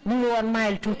moom mu ngi woon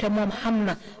mile 2 te moom xam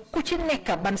na ku ci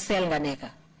nekk ban sel nga nekk.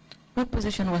 What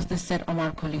position was this said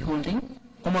Omar Koli holding?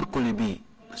 Omar Koli bi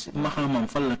maxamam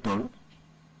fan la toll.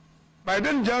 By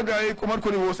then Jagai, Omar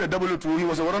Koli was a W2, he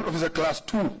was a warrant officer class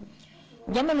 2.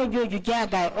 jamono jooju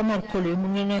Jagai Omar Koli mu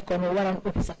ngi nekkoon warrant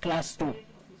officer class 2.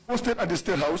 Posted at the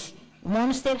State House.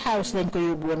 moom State House lañ ko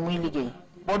yóbbu woon muy liggéey.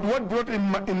 But what brought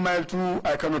him in mile 2,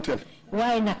 I cannot tell.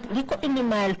 waaye nag li ko indi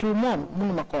mile 2 moom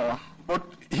mënuma koo wax. But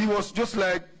he was just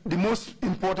like the most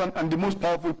important and the most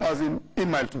powerful person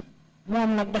in mile 2.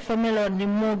 moom nag dafa meloon ni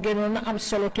moo gënoon a am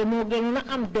solo te moo gënoon a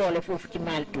am doole foofu ci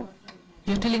mile 2.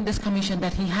 You're telling this commission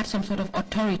that he had some sort of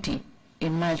authority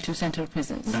in mile 2 central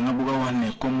prisons. da nga bëgg a wax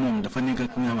ne comme moom dafa nekk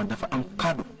ki nga xam dafa am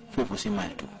kaddu foofu si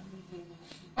mile 2.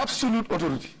 Absolute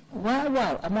authority.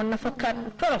 waaw amoon na fa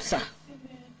kaddu torop sax.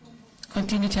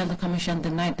 Continue to tell the commission the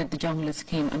night that the junglers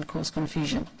came and caused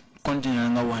confusion. Continue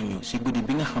nga wax ñu si guddi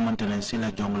bi nga xamante ne si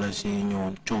la junglers yi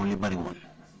ñëwoon coow li bari woon.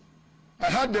 I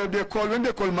heard they call, when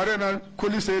they called Marena,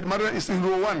 Koli said Marena is in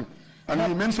row 1, and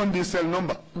he mentioned the cell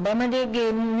number. Bama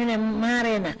déggee ñu ne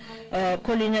Marena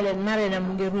Koli ne leen Marena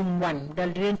mu ngi room 1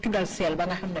 dal di leen tuddal cell ba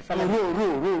nga xam ne fa la.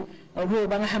 row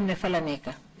ba nga xam ne fa la nekk.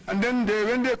 And then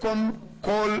when they come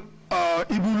call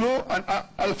Ibulo and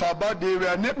Alphaba, they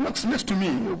were next to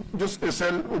me, just a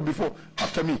cell before,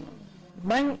 after me.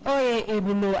 bañ ooyee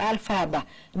Ibulo Alphaba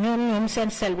ñoom seen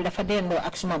cell bi dafa dendoo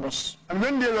ak suma bos. And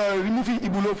when they were removing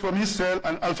Ibulo from his cell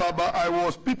and Alphaba, I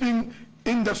was peeping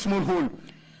in that small hole.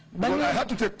 But I had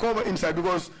to take cover inside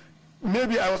because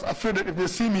maybe I was afraid that if they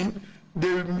see me,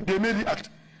 they may react.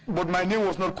 But my name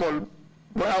was not called.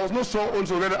 But I was not sure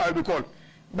also whether I'll be called.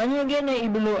 ba ñu génnee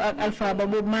Ibulo ak Alphaba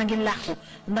boobu maa ngi làqu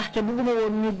ndaxte bëgguma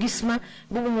woon ñu gis ma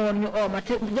bëgguma woon ñu oo ma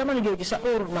te jamono jooju sax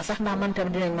óorut ma sax ndax man tam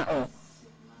dinañ ma oo.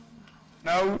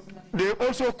 Now they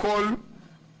also call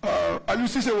Aliou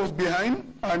Cissé was behind,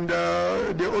 and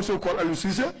they also call Aliou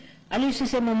Cissé. Aliou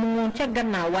Cissé moom mu ngi woon ca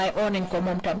gannaaw waaye oo nañ ko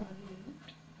moom tam.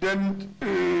 Then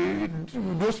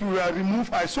those who were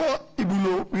removed, I saw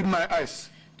Ibulo with my eyes.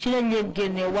 ci lañ leen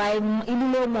génne waaye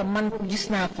Ibulo moom man gis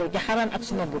naa ko jaxaran ak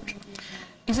suma bët.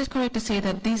 Is it correct to say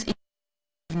that these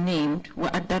named were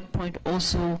at that point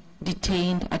also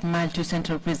detained at mile 2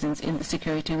 central prisons in the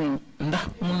security wing? ndax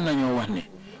mun nañoo wax ne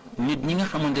nit ñi nga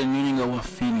xamante ne ñu nga wax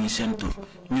fii nii seen tur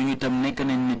ñu tam nekk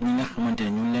nañ nit ñi nga xamante ne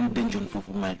ñu leen dencoon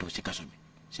foofu mile 2 si kaso bi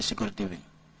si security wing.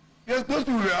 Yes, those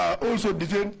people are also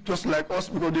detained just like us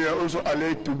because they are also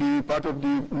alleged to be part of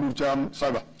the Nurcham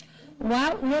saga.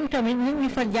 waaw ñoom tamit nit ñi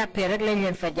fa jàppee rek lañ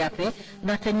leen fa jàppee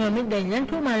ndaxte ñoom it dañ leen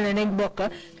tuumal ne nañ bokk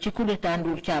ci coup d'état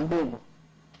Nurcham boobu.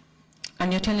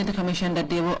 And you're telling the commission that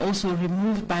they were also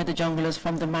removed by the junglers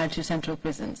from the mile 2 central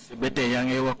prisons. Bete yaa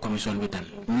ngi wax commission bi tam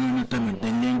ñu tamit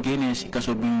dañ leen génnee si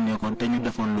kaso bi ñu nekkoon te ñu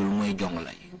defoon loolu mooy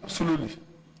jongla yi. Absolutely.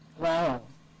 Wow.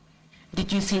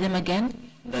 Did you see them again?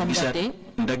 from that day?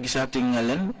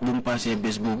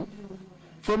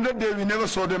 From that day, we never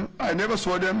saw them. I never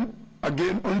saw them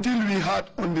again until we heard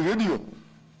on the radio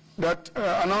that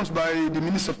announced by the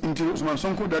Minister of Interior, Usman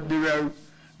Sonko, that they were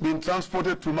being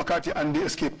transported to Makati and they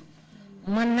escaped.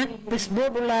 Man nak bés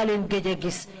bobu la len gëjë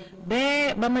gis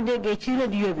ba bama déggé ci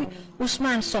radio bi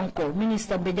Ousmane Sonko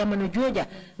ministre bi jamono jooja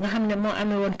nga xamné mo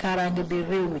amé won karange bi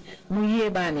réew mi mu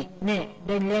yébané né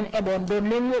dañ leen ébon doon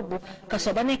leen yobbu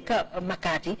kasso ba nek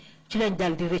Makati ci lañ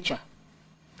dal di rëcca.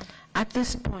 At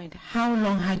this point, how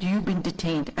long had you been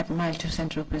detained at Mile 2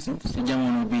 Central Prison? Ci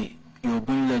jamono bi yow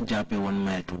buñ la jappé won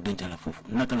Mile 2 denc la fofu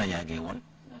naka la yagé won?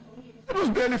 It was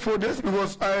barely 4 days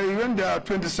because I went there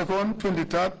 22nd,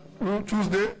 23rd,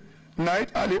 Tuesday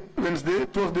night, early Wednesday,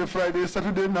 Thursday, Friday,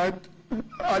 Saturday night,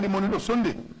 early morning of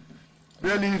Sunday.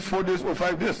 Barely 4 days or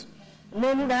 5 days.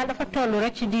 Lolu da dafa tollu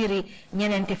rek ci diiri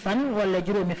ñenenti fan wala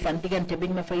juroomi fan digante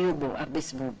biñ ma fa yobbu ak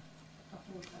bés bobu.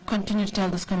 Continue to tell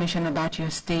this commission about your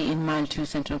stay in Mile 2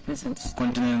 Central Prisons.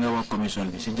 Continue nga wax commission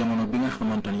bi ci jamono bi nga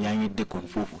xamantene yaangi dekkon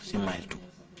fofu ci Mile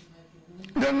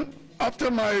 2. Then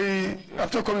after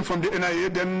coming from the NIA,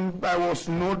 then I was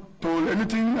not told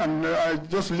anything, and I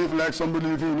just lived like somebody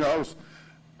living in the house.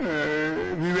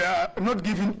 We were not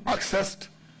given access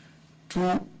to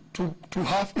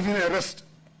have even a rest.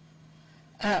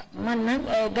 Man nag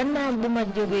gannaaw bu ma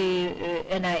jógee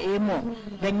NIA moom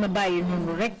dañ ma bàyyi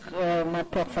noonu rek ma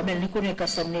toog fa mel ni ku nekk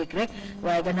sa néeg rek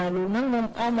waaye gannaaw loolu nag moom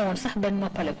awma woon sax benn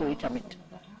noppale ko itamit.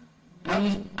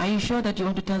 Are you sure that you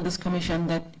want to tell this commission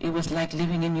that it was like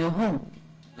living in your home?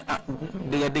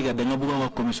 Diga da nga bëgg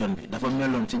wax commission bi dafa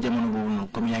meloon ci jamono boobu noonu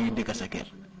comme yaa ngi dëkk sa kër.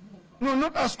 No,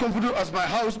 not as comfortable as my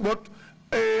house, but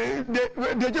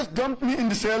they just dumped me in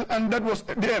the cell and that was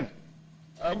the end.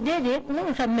 Déedéet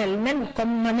mënu fa mel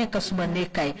comme ma nekk suma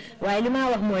nekkay waaye li ma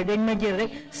wax mooy dañ ma jël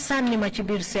rek sànni ma ci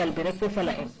biir cell bi rek foofu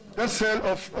la em. That cell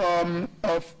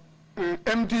of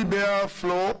empty bare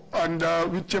floor and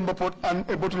with chamber pot and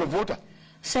a bottle of water.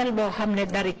 Cell bo xamne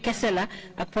dari kese la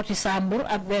ak poti sambur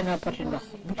ak ben poti ndox.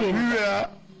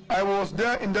 I was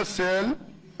there in that cell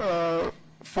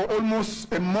for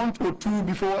almost a month or two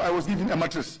before I was given a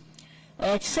mattress.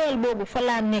 Cell bobu fa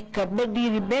la nek ba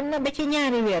diri ben ba ci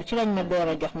ñaari weer ci lañ ma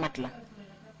doora jox mat la.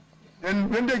 And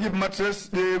when they give mattress,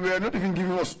 they were not even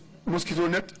giving us mosquito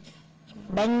net.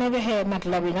 Bañ ma joxe mat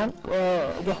la bi nak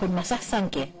joxuñ ma sax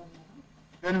sanké.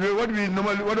 And what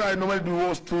I normally do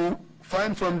was to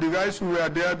find from the guys who were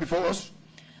there before us.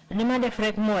 Lima def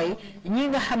rek moy ñi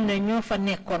nga xamne ño fa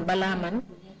nekkon bala man.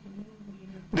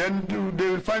 Then they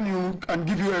will find you and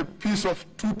give you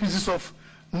two pieces of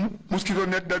mosquito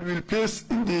net that will place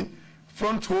in the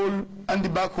front hole and the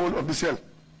back hole of the cell.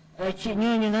 Ci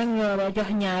ñooñu nak ñoo jox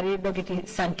ñaari dogiti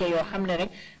sanké yo xamne rek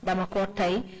dama ko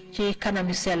tay ci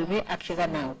kanami cell bi ak ci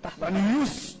gannaaw tax. And you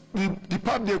use the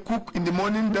part they cook in the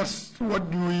morning, that's what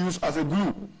you use as a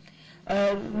glue.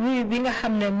 Bi nga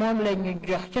xamne mom lañu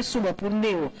jox ci suba pour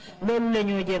ndew lolu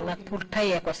lañu jël nak pour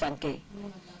tayé ko sanké.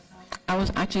 I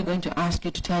was actually going to ask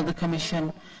you to tell the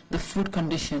commission the food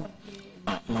condition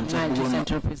in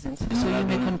Central Prisons, so you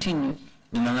may continue.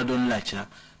 Dina la doon laaj sax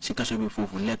ci kasso bi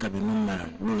fofu lekk bi nu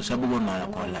meloon lolu sa bëggoon naa la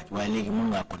ko laaj waaye léegi mën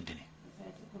nga continuer.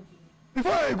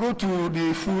 Before I go to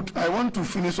the food, I want to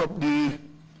finish up the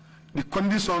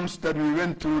conditions that we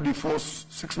went through the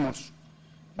first 6 months.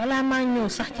 Bala ma ñew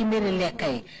sax ci mbiri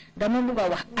lekkay dama bëgg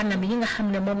wax anam yi nga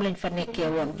xamne mom lañ fa nekké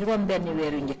won juroom benn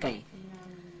wéru ñëkay.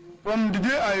 From the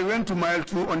day I went to Mile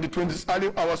 2 on the early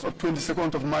hours of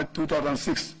 22nd of March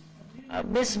 2006.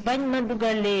 Bes bañ ma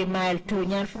dugalé Mile 2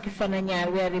 ñaar fukki fan ak ñaar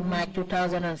wéru March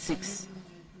 2006.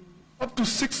 Up to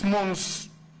 6 months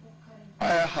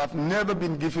I have never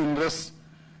been given rest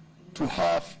to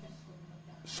have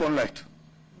sunlight.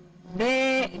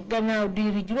 Be gannaaw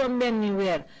diiri juroom benn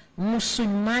wér musuñ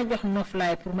ma jox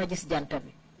noflay pour ma gis janta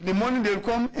bi. The morning they'll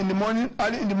come in the morning,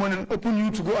 early in the morning, open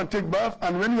you to go and take bath,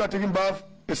 and when you are taking bath,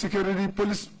 a security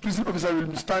prison officer will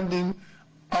be standing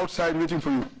outside waiting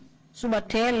for you. Suba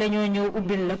teel la ñoo ñëw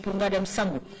ubbil la pour nga dem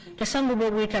sangu te sangu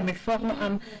boobu tamit foog mu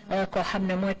am koo xam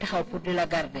ne mooy taxaw pour di la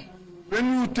garder.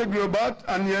 When you take your bath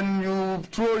and then you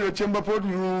throw your chamber pot,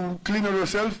 you clean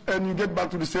yourself and you get back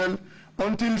to the cell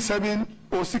until 7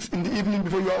 or 6 in the evening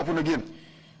before you are open again.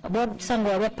 Boo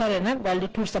sangoo ba pare nag daal di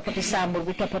tuur sa poti sambur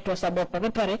bi toppatoo sa bopp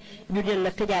ba pare ñu del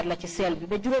la tëjaat la ci cell bi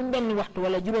ba juróom benn waxtu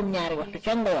wala juróom ñaari waxtu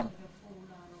ca ngoon.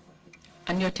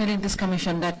 And you're telling this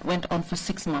commission that went on for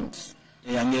 6 months.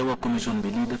 yaa ngi wax commission bi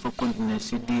lii dafa continuer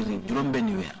si diiri juróom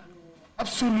benn weer.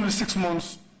 Absolutely 6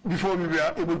 months before we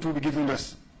were able to be given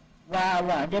rest.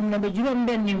 Wow, dem na ba juróom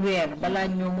benn weer balaa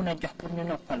ñoo mun a jox pour ñu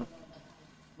noppalu.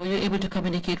 Were you able to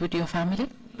communicate with your family?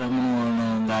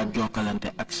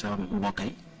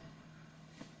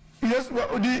 Yes,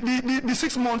 well, the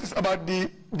 6 months is about the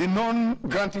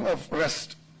non-granting of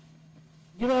rest.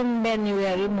 And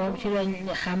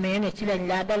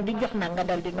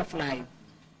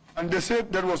they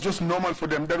said that was just normal for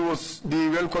them. That was the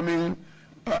welcoming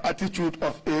attitude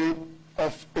of a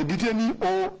detainee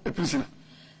or a prisoner.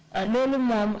 And the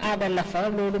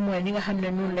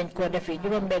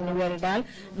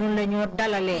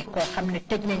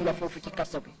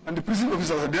prison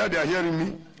officers are there, they are hearing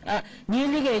me.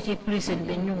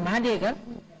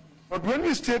 But when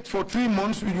we stayed for 3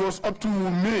 months, it was up to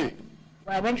May.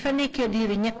 That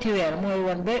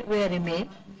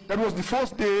was the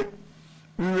first day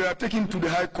we were taken to the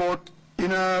High Court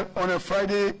on a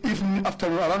Friday evening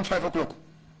afternoon around 5 o'clock.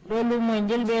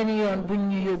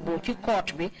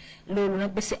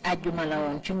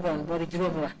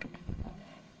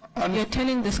 You're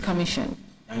telling this commission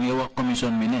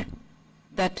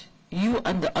that you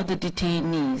and the other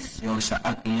detainees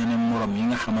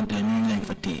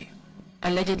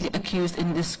allegedly accused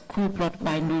in this coup plot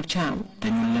by Ndur Cham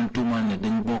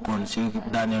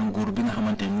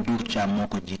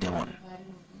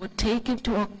were taken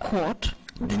to a court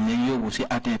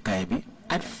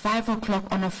at 5 o'clock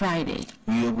on a Friday.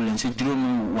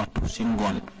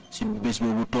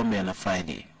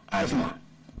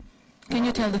 Can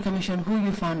you tell the commission who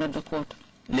you found at the court?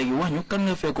 When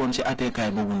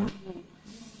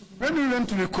we went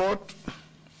to the court,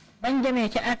 we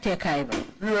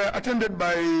were attended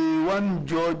by one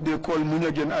judge they call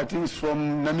Munyagen, I think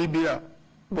from Namibia,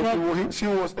 but she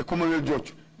was a Commonwealth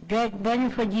judge.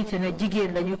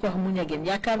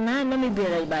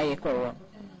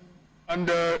 And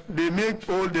they made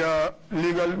all their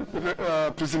legal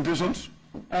presentations.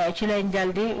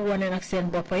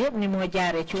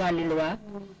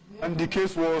 And the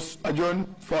case was adjourned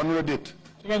for another date.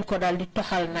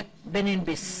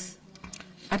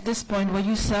 At this point, were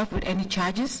you served with any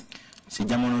charges?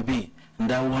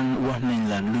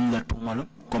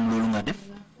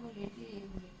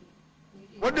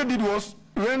 What they did was,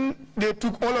 when they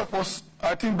took all of us,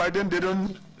 I think by then they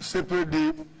don't separate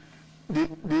they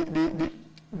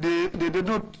did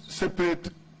not separate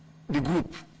the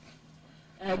group.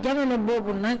 What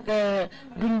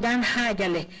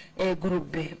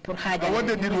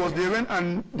they did was they went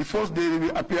and the first day we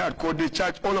appeared at court, they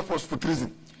charged all of us for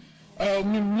treason.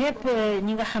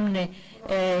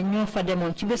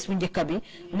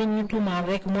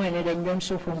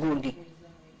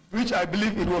 Which I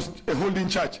believe it was a holding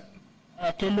charge.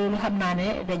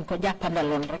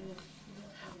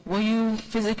 Were you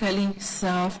physically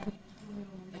served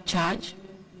a charge?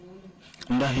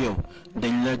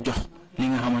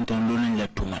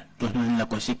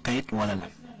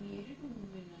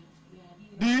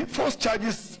 The first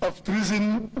charges of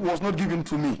treason was not given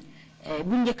to me.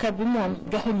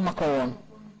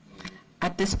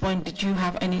 At this point, did you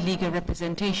have any legal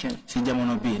representation?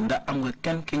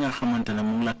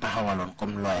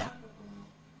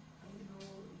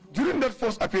 During that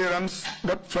first appearance,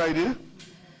 that Friday,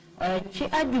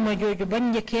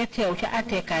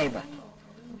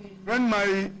 when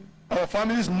our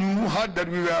families heard that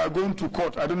we were going to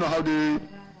court, I don't know how they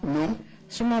know.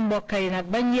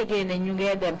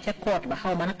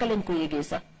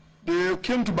 They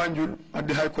came to Banjul at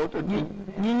the High Court.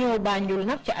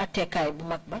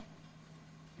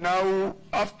 Now,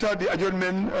 after the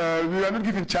adjournment, we were not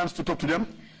given a chance to talk to them.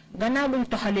 But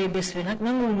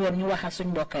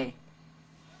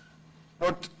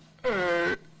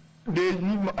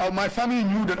my family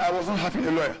knew that I was not having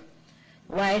a lawyer.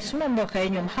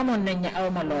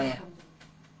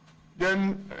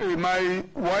 Then my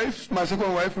wife, my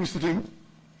second wife, was sitting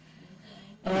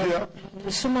here.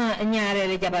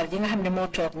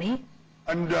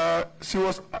 And she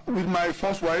was with my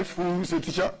first wife, who is a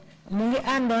teacher.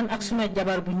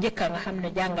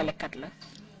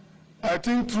 I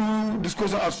think through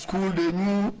discussion at school, they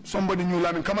knew somebody knew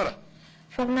Lamin Kamara.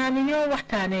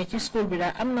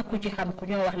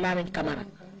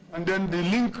 And then they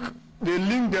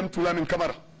linked them to Lamin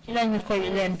Kamara.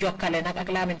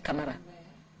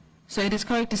 So it is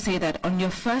correct to say that on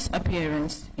your first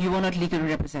appearance, you were not legally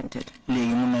represented.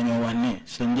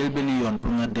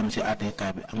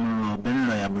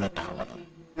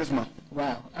 Yes, ma'am.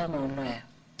 Wow, I'm a lawyer.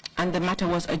 And the matter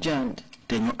was adjourned.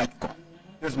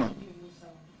 Yes, ma'am.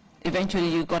 Eventually,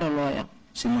 you got a lawyer.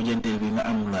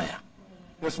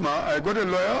 Yes, ma'am. I got a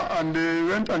lawyer, and they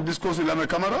went and discussed with Lamin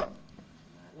Kamara.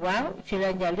 Wow,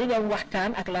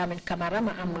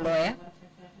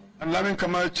 And Lamin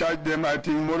Kamara charged them, I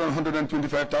think, more than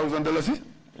 $125,000.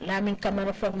 Lamin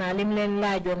Camara foog naa lim leen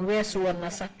laajoon weesu woon na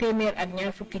sax téeméer ak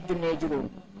ñaar fukki junne juróom.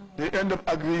 They end up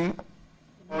agreeing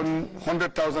on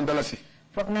 $100,000.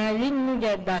 foog naa liñ mujj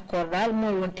d'accord daal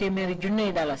mooy woon téeméeri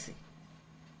junne dalasi.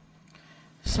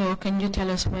 So can you tell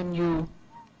us when you,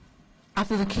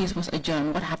 after the case was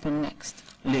adjourned, what happened next?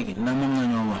 Léegi na moom nga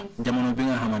ñoo wax jamono bi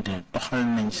nga xamante ne toxal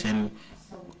nañ seen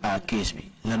case bi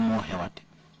lan moo xewati.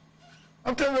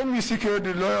 After when we secured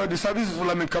the services for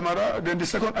Lamin Camara, then the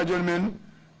second adjournment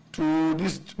to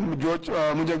this Judge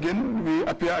Mujagen, we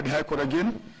appear at the High Court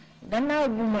again. Gannaaw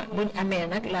buñ amee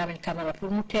nag Lamin Camara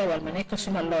pour mu teewal ma nekk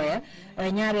suma lawyer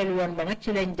ñaareelu yoon ba nag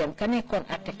ci lañ dem ka nekkoon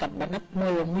attekat ba nag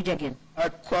mooy woon Mujagen. I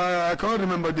can't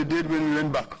remember the date when we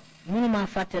went back. Mënuma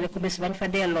fàttale ku bés bañ fa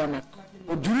delloo nag.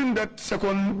 But during that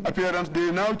second appearance, they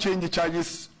now changed the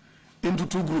charges into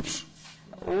two groups.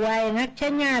 Waaye nag ca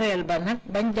ñaareel ba nag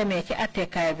bañ demee ci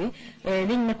attekaay bi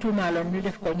liñ ma tuumaaloon ñu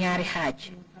def ko ñaari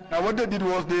xaaj. Now what they did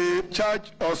was they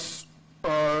charged us,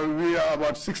 we are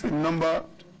about 6 in number,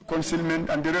 concealment,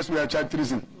 and the rest we are charged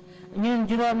treason. ñun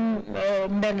juróom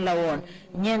mbenn la woon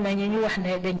ñenn ñi ñu wax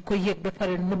ne dañ ko yëg ba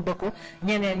pare nëbb ko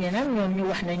ñeneen ñi nag ñoom ñu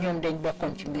wax ne ñoom dañ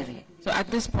bokkoon ci mbir yi. So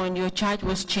at this point your charge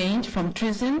was changed from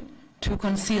treason to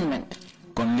concealment.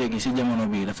 Kon léegi si jamono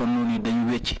bi dafa noonu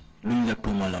dañ wecc luñ la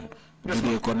tuumaloon.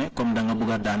 Jógee ko ne comme da nga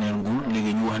bëgg a daaneel nguur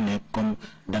léegi ñu wax ne comme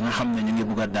da nga xam ne ñu ngi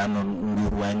bëgg a daanoon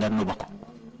nguur waaye nga nëbb ko.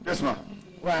 Yes ma.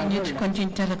 Wow. You need to continue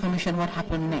to tell the commission what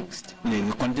happened next.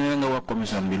 Léegi continue nga wax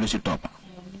commission bi lu si topp.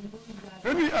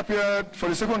 When we appeared for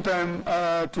the second time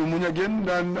to Munyagen,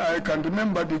 then I can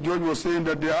remember the judge was saying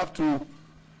that they have to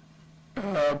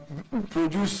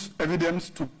produce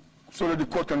evidence so that the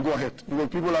court can go ahead. Because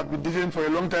people have been detained for a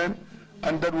long time,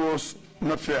 and that was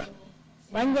not fair.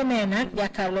 bañ demee nag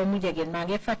jàkkaarloo Mujagen maa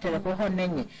ngi fàttale ko waxoon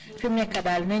nañ ni fi mu nekk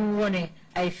daal nañ wone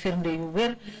ay firnde yu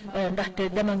wér ndaxte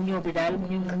dem ak ñëw bi daal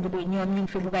ñoom ñu ngi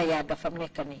fi bugg a yàgg fa mu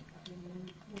nekk nii.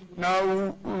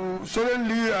 Now,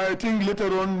 suddenly, I think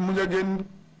later on, Mujagen,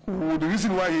 the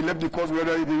reason why he left the court,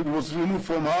 whether it was removed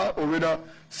from her or whether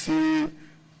she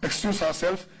excused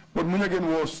herself, but Mujagen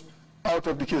was out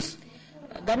of the case.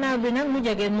 Gannaaw bi nag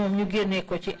Mujagen moom ñu génnee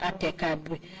ko ci àttekat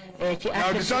bi.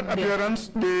 Now, the third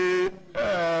appearance,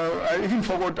 I even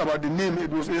forgot about the name. It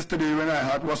was yesterday when I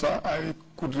had Wasa. I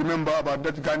could remember about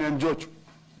that Ghanaian judge.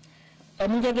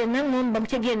 Mujagen nag moom ba mu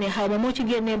ci génnee xaw ma moo ci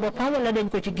génnee boppam wala dañ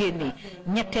ko ci génnee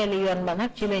ñetteelu yoon ba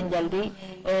nag ci lañ dal di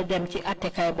dem ci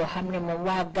attekaay boo xam ne moom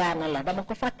waa Gaana la dama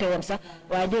ko fàtte woon sax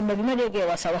waaye démb bi ma déggee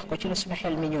Wasa wax ko ci la suma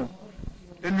xel mi ñëw.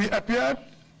 Then we appeared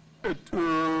with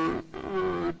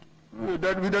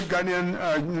that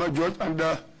Ghanaian judge and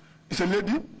it's a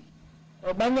lady.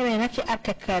 ba ñëwee nag ci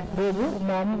attekaat boobu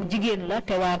moom jigéen la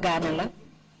te waa Gaana la.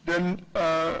 Then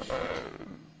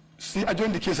she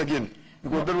adjourned the case again.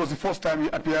 Because that was the first time we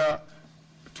appeared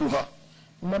to her.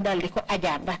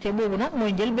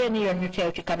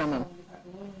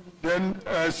 Then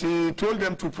she told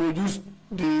them to produce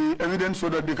the evidence so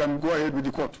that they can go ahead with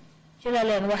the court.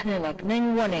 Then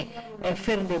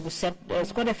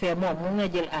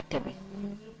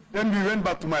we went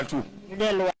back to mile 2.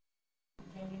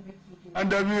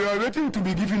 And we were waiting to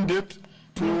be given date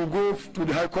to go to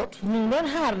the High Court.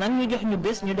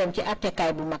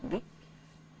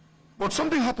 But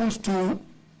something happens to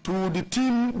the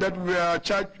team that were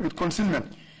charged with concealment.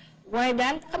 Why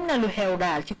dal amna lu xew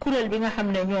dal ci kurel bi nga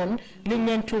xamne ñoom liñ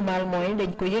leen tuumal moy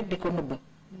dañ ko yegg di ko nëbb.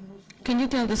 Can you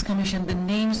tell this commission the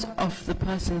names of the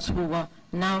persons who were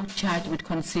now charged with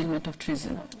concealment of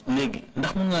treason? Léegi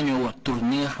ndax mën nga ñoo wax tur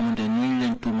ñi nga xamante ñu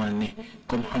leen tuumal ne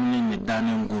comme xam nañ ne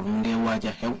daane nguur mu ngi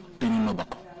waaja xew te ñu nëbb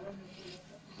ko.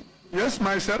 Yes,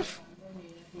 myself.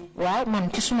 Waaw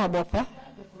man ci suma boppa.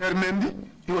 Permendi,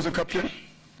 he was a captain.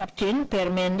 Captain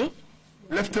Permendi.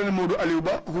 Lieutenant Modu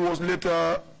Aliuba, who was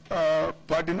later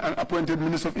pardoned and appointed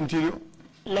Minister of Interior.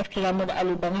 Lieutenant Modu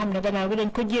Aliuba, nga xam ne gannaaw bi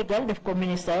dañ ko jéggal def ko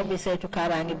ministre bi saytu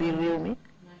kaaraange biir réew mi.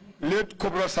 Late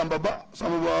Corporal Sambaba,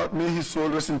 may his soul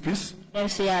rest in peace.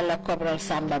 Merci yàlla Corporal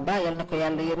Sambaba, yal na ko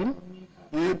yàlla yërëm.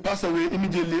 He passed away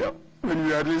immediately when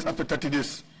we were released after 30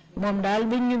 days. Moom daal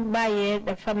bi ñu bàyyee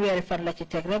fanweeri fan la ci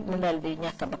teg rek mu dal di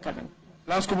ñàkk bakkanam.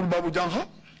 Lance Corporal Babu Jangha.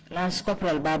 Lance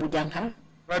Corporal Babu Jangha.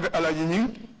 Private Alaji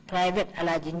Nying. Private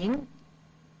Alaji Nying.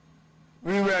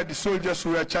 We were the soldiers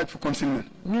who were charged for concealment.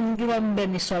 ñun juróom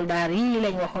benni soldaar yi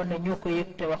lañ waxoon ne ñoo ko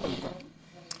yëg te waxuñ ko.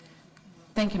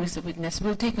 Thank you, Mr. Witness.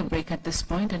 We'll take a break at this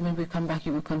point, and when we come back,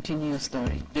 you will continue your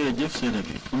story. Take the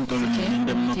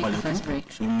first break.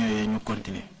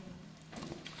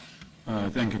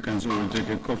 Thank you, Council. We'll take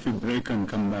a coffee break and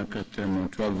come back at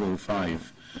 12:05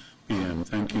 p.m.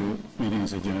 Thank you. Meeting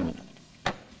is adjourned.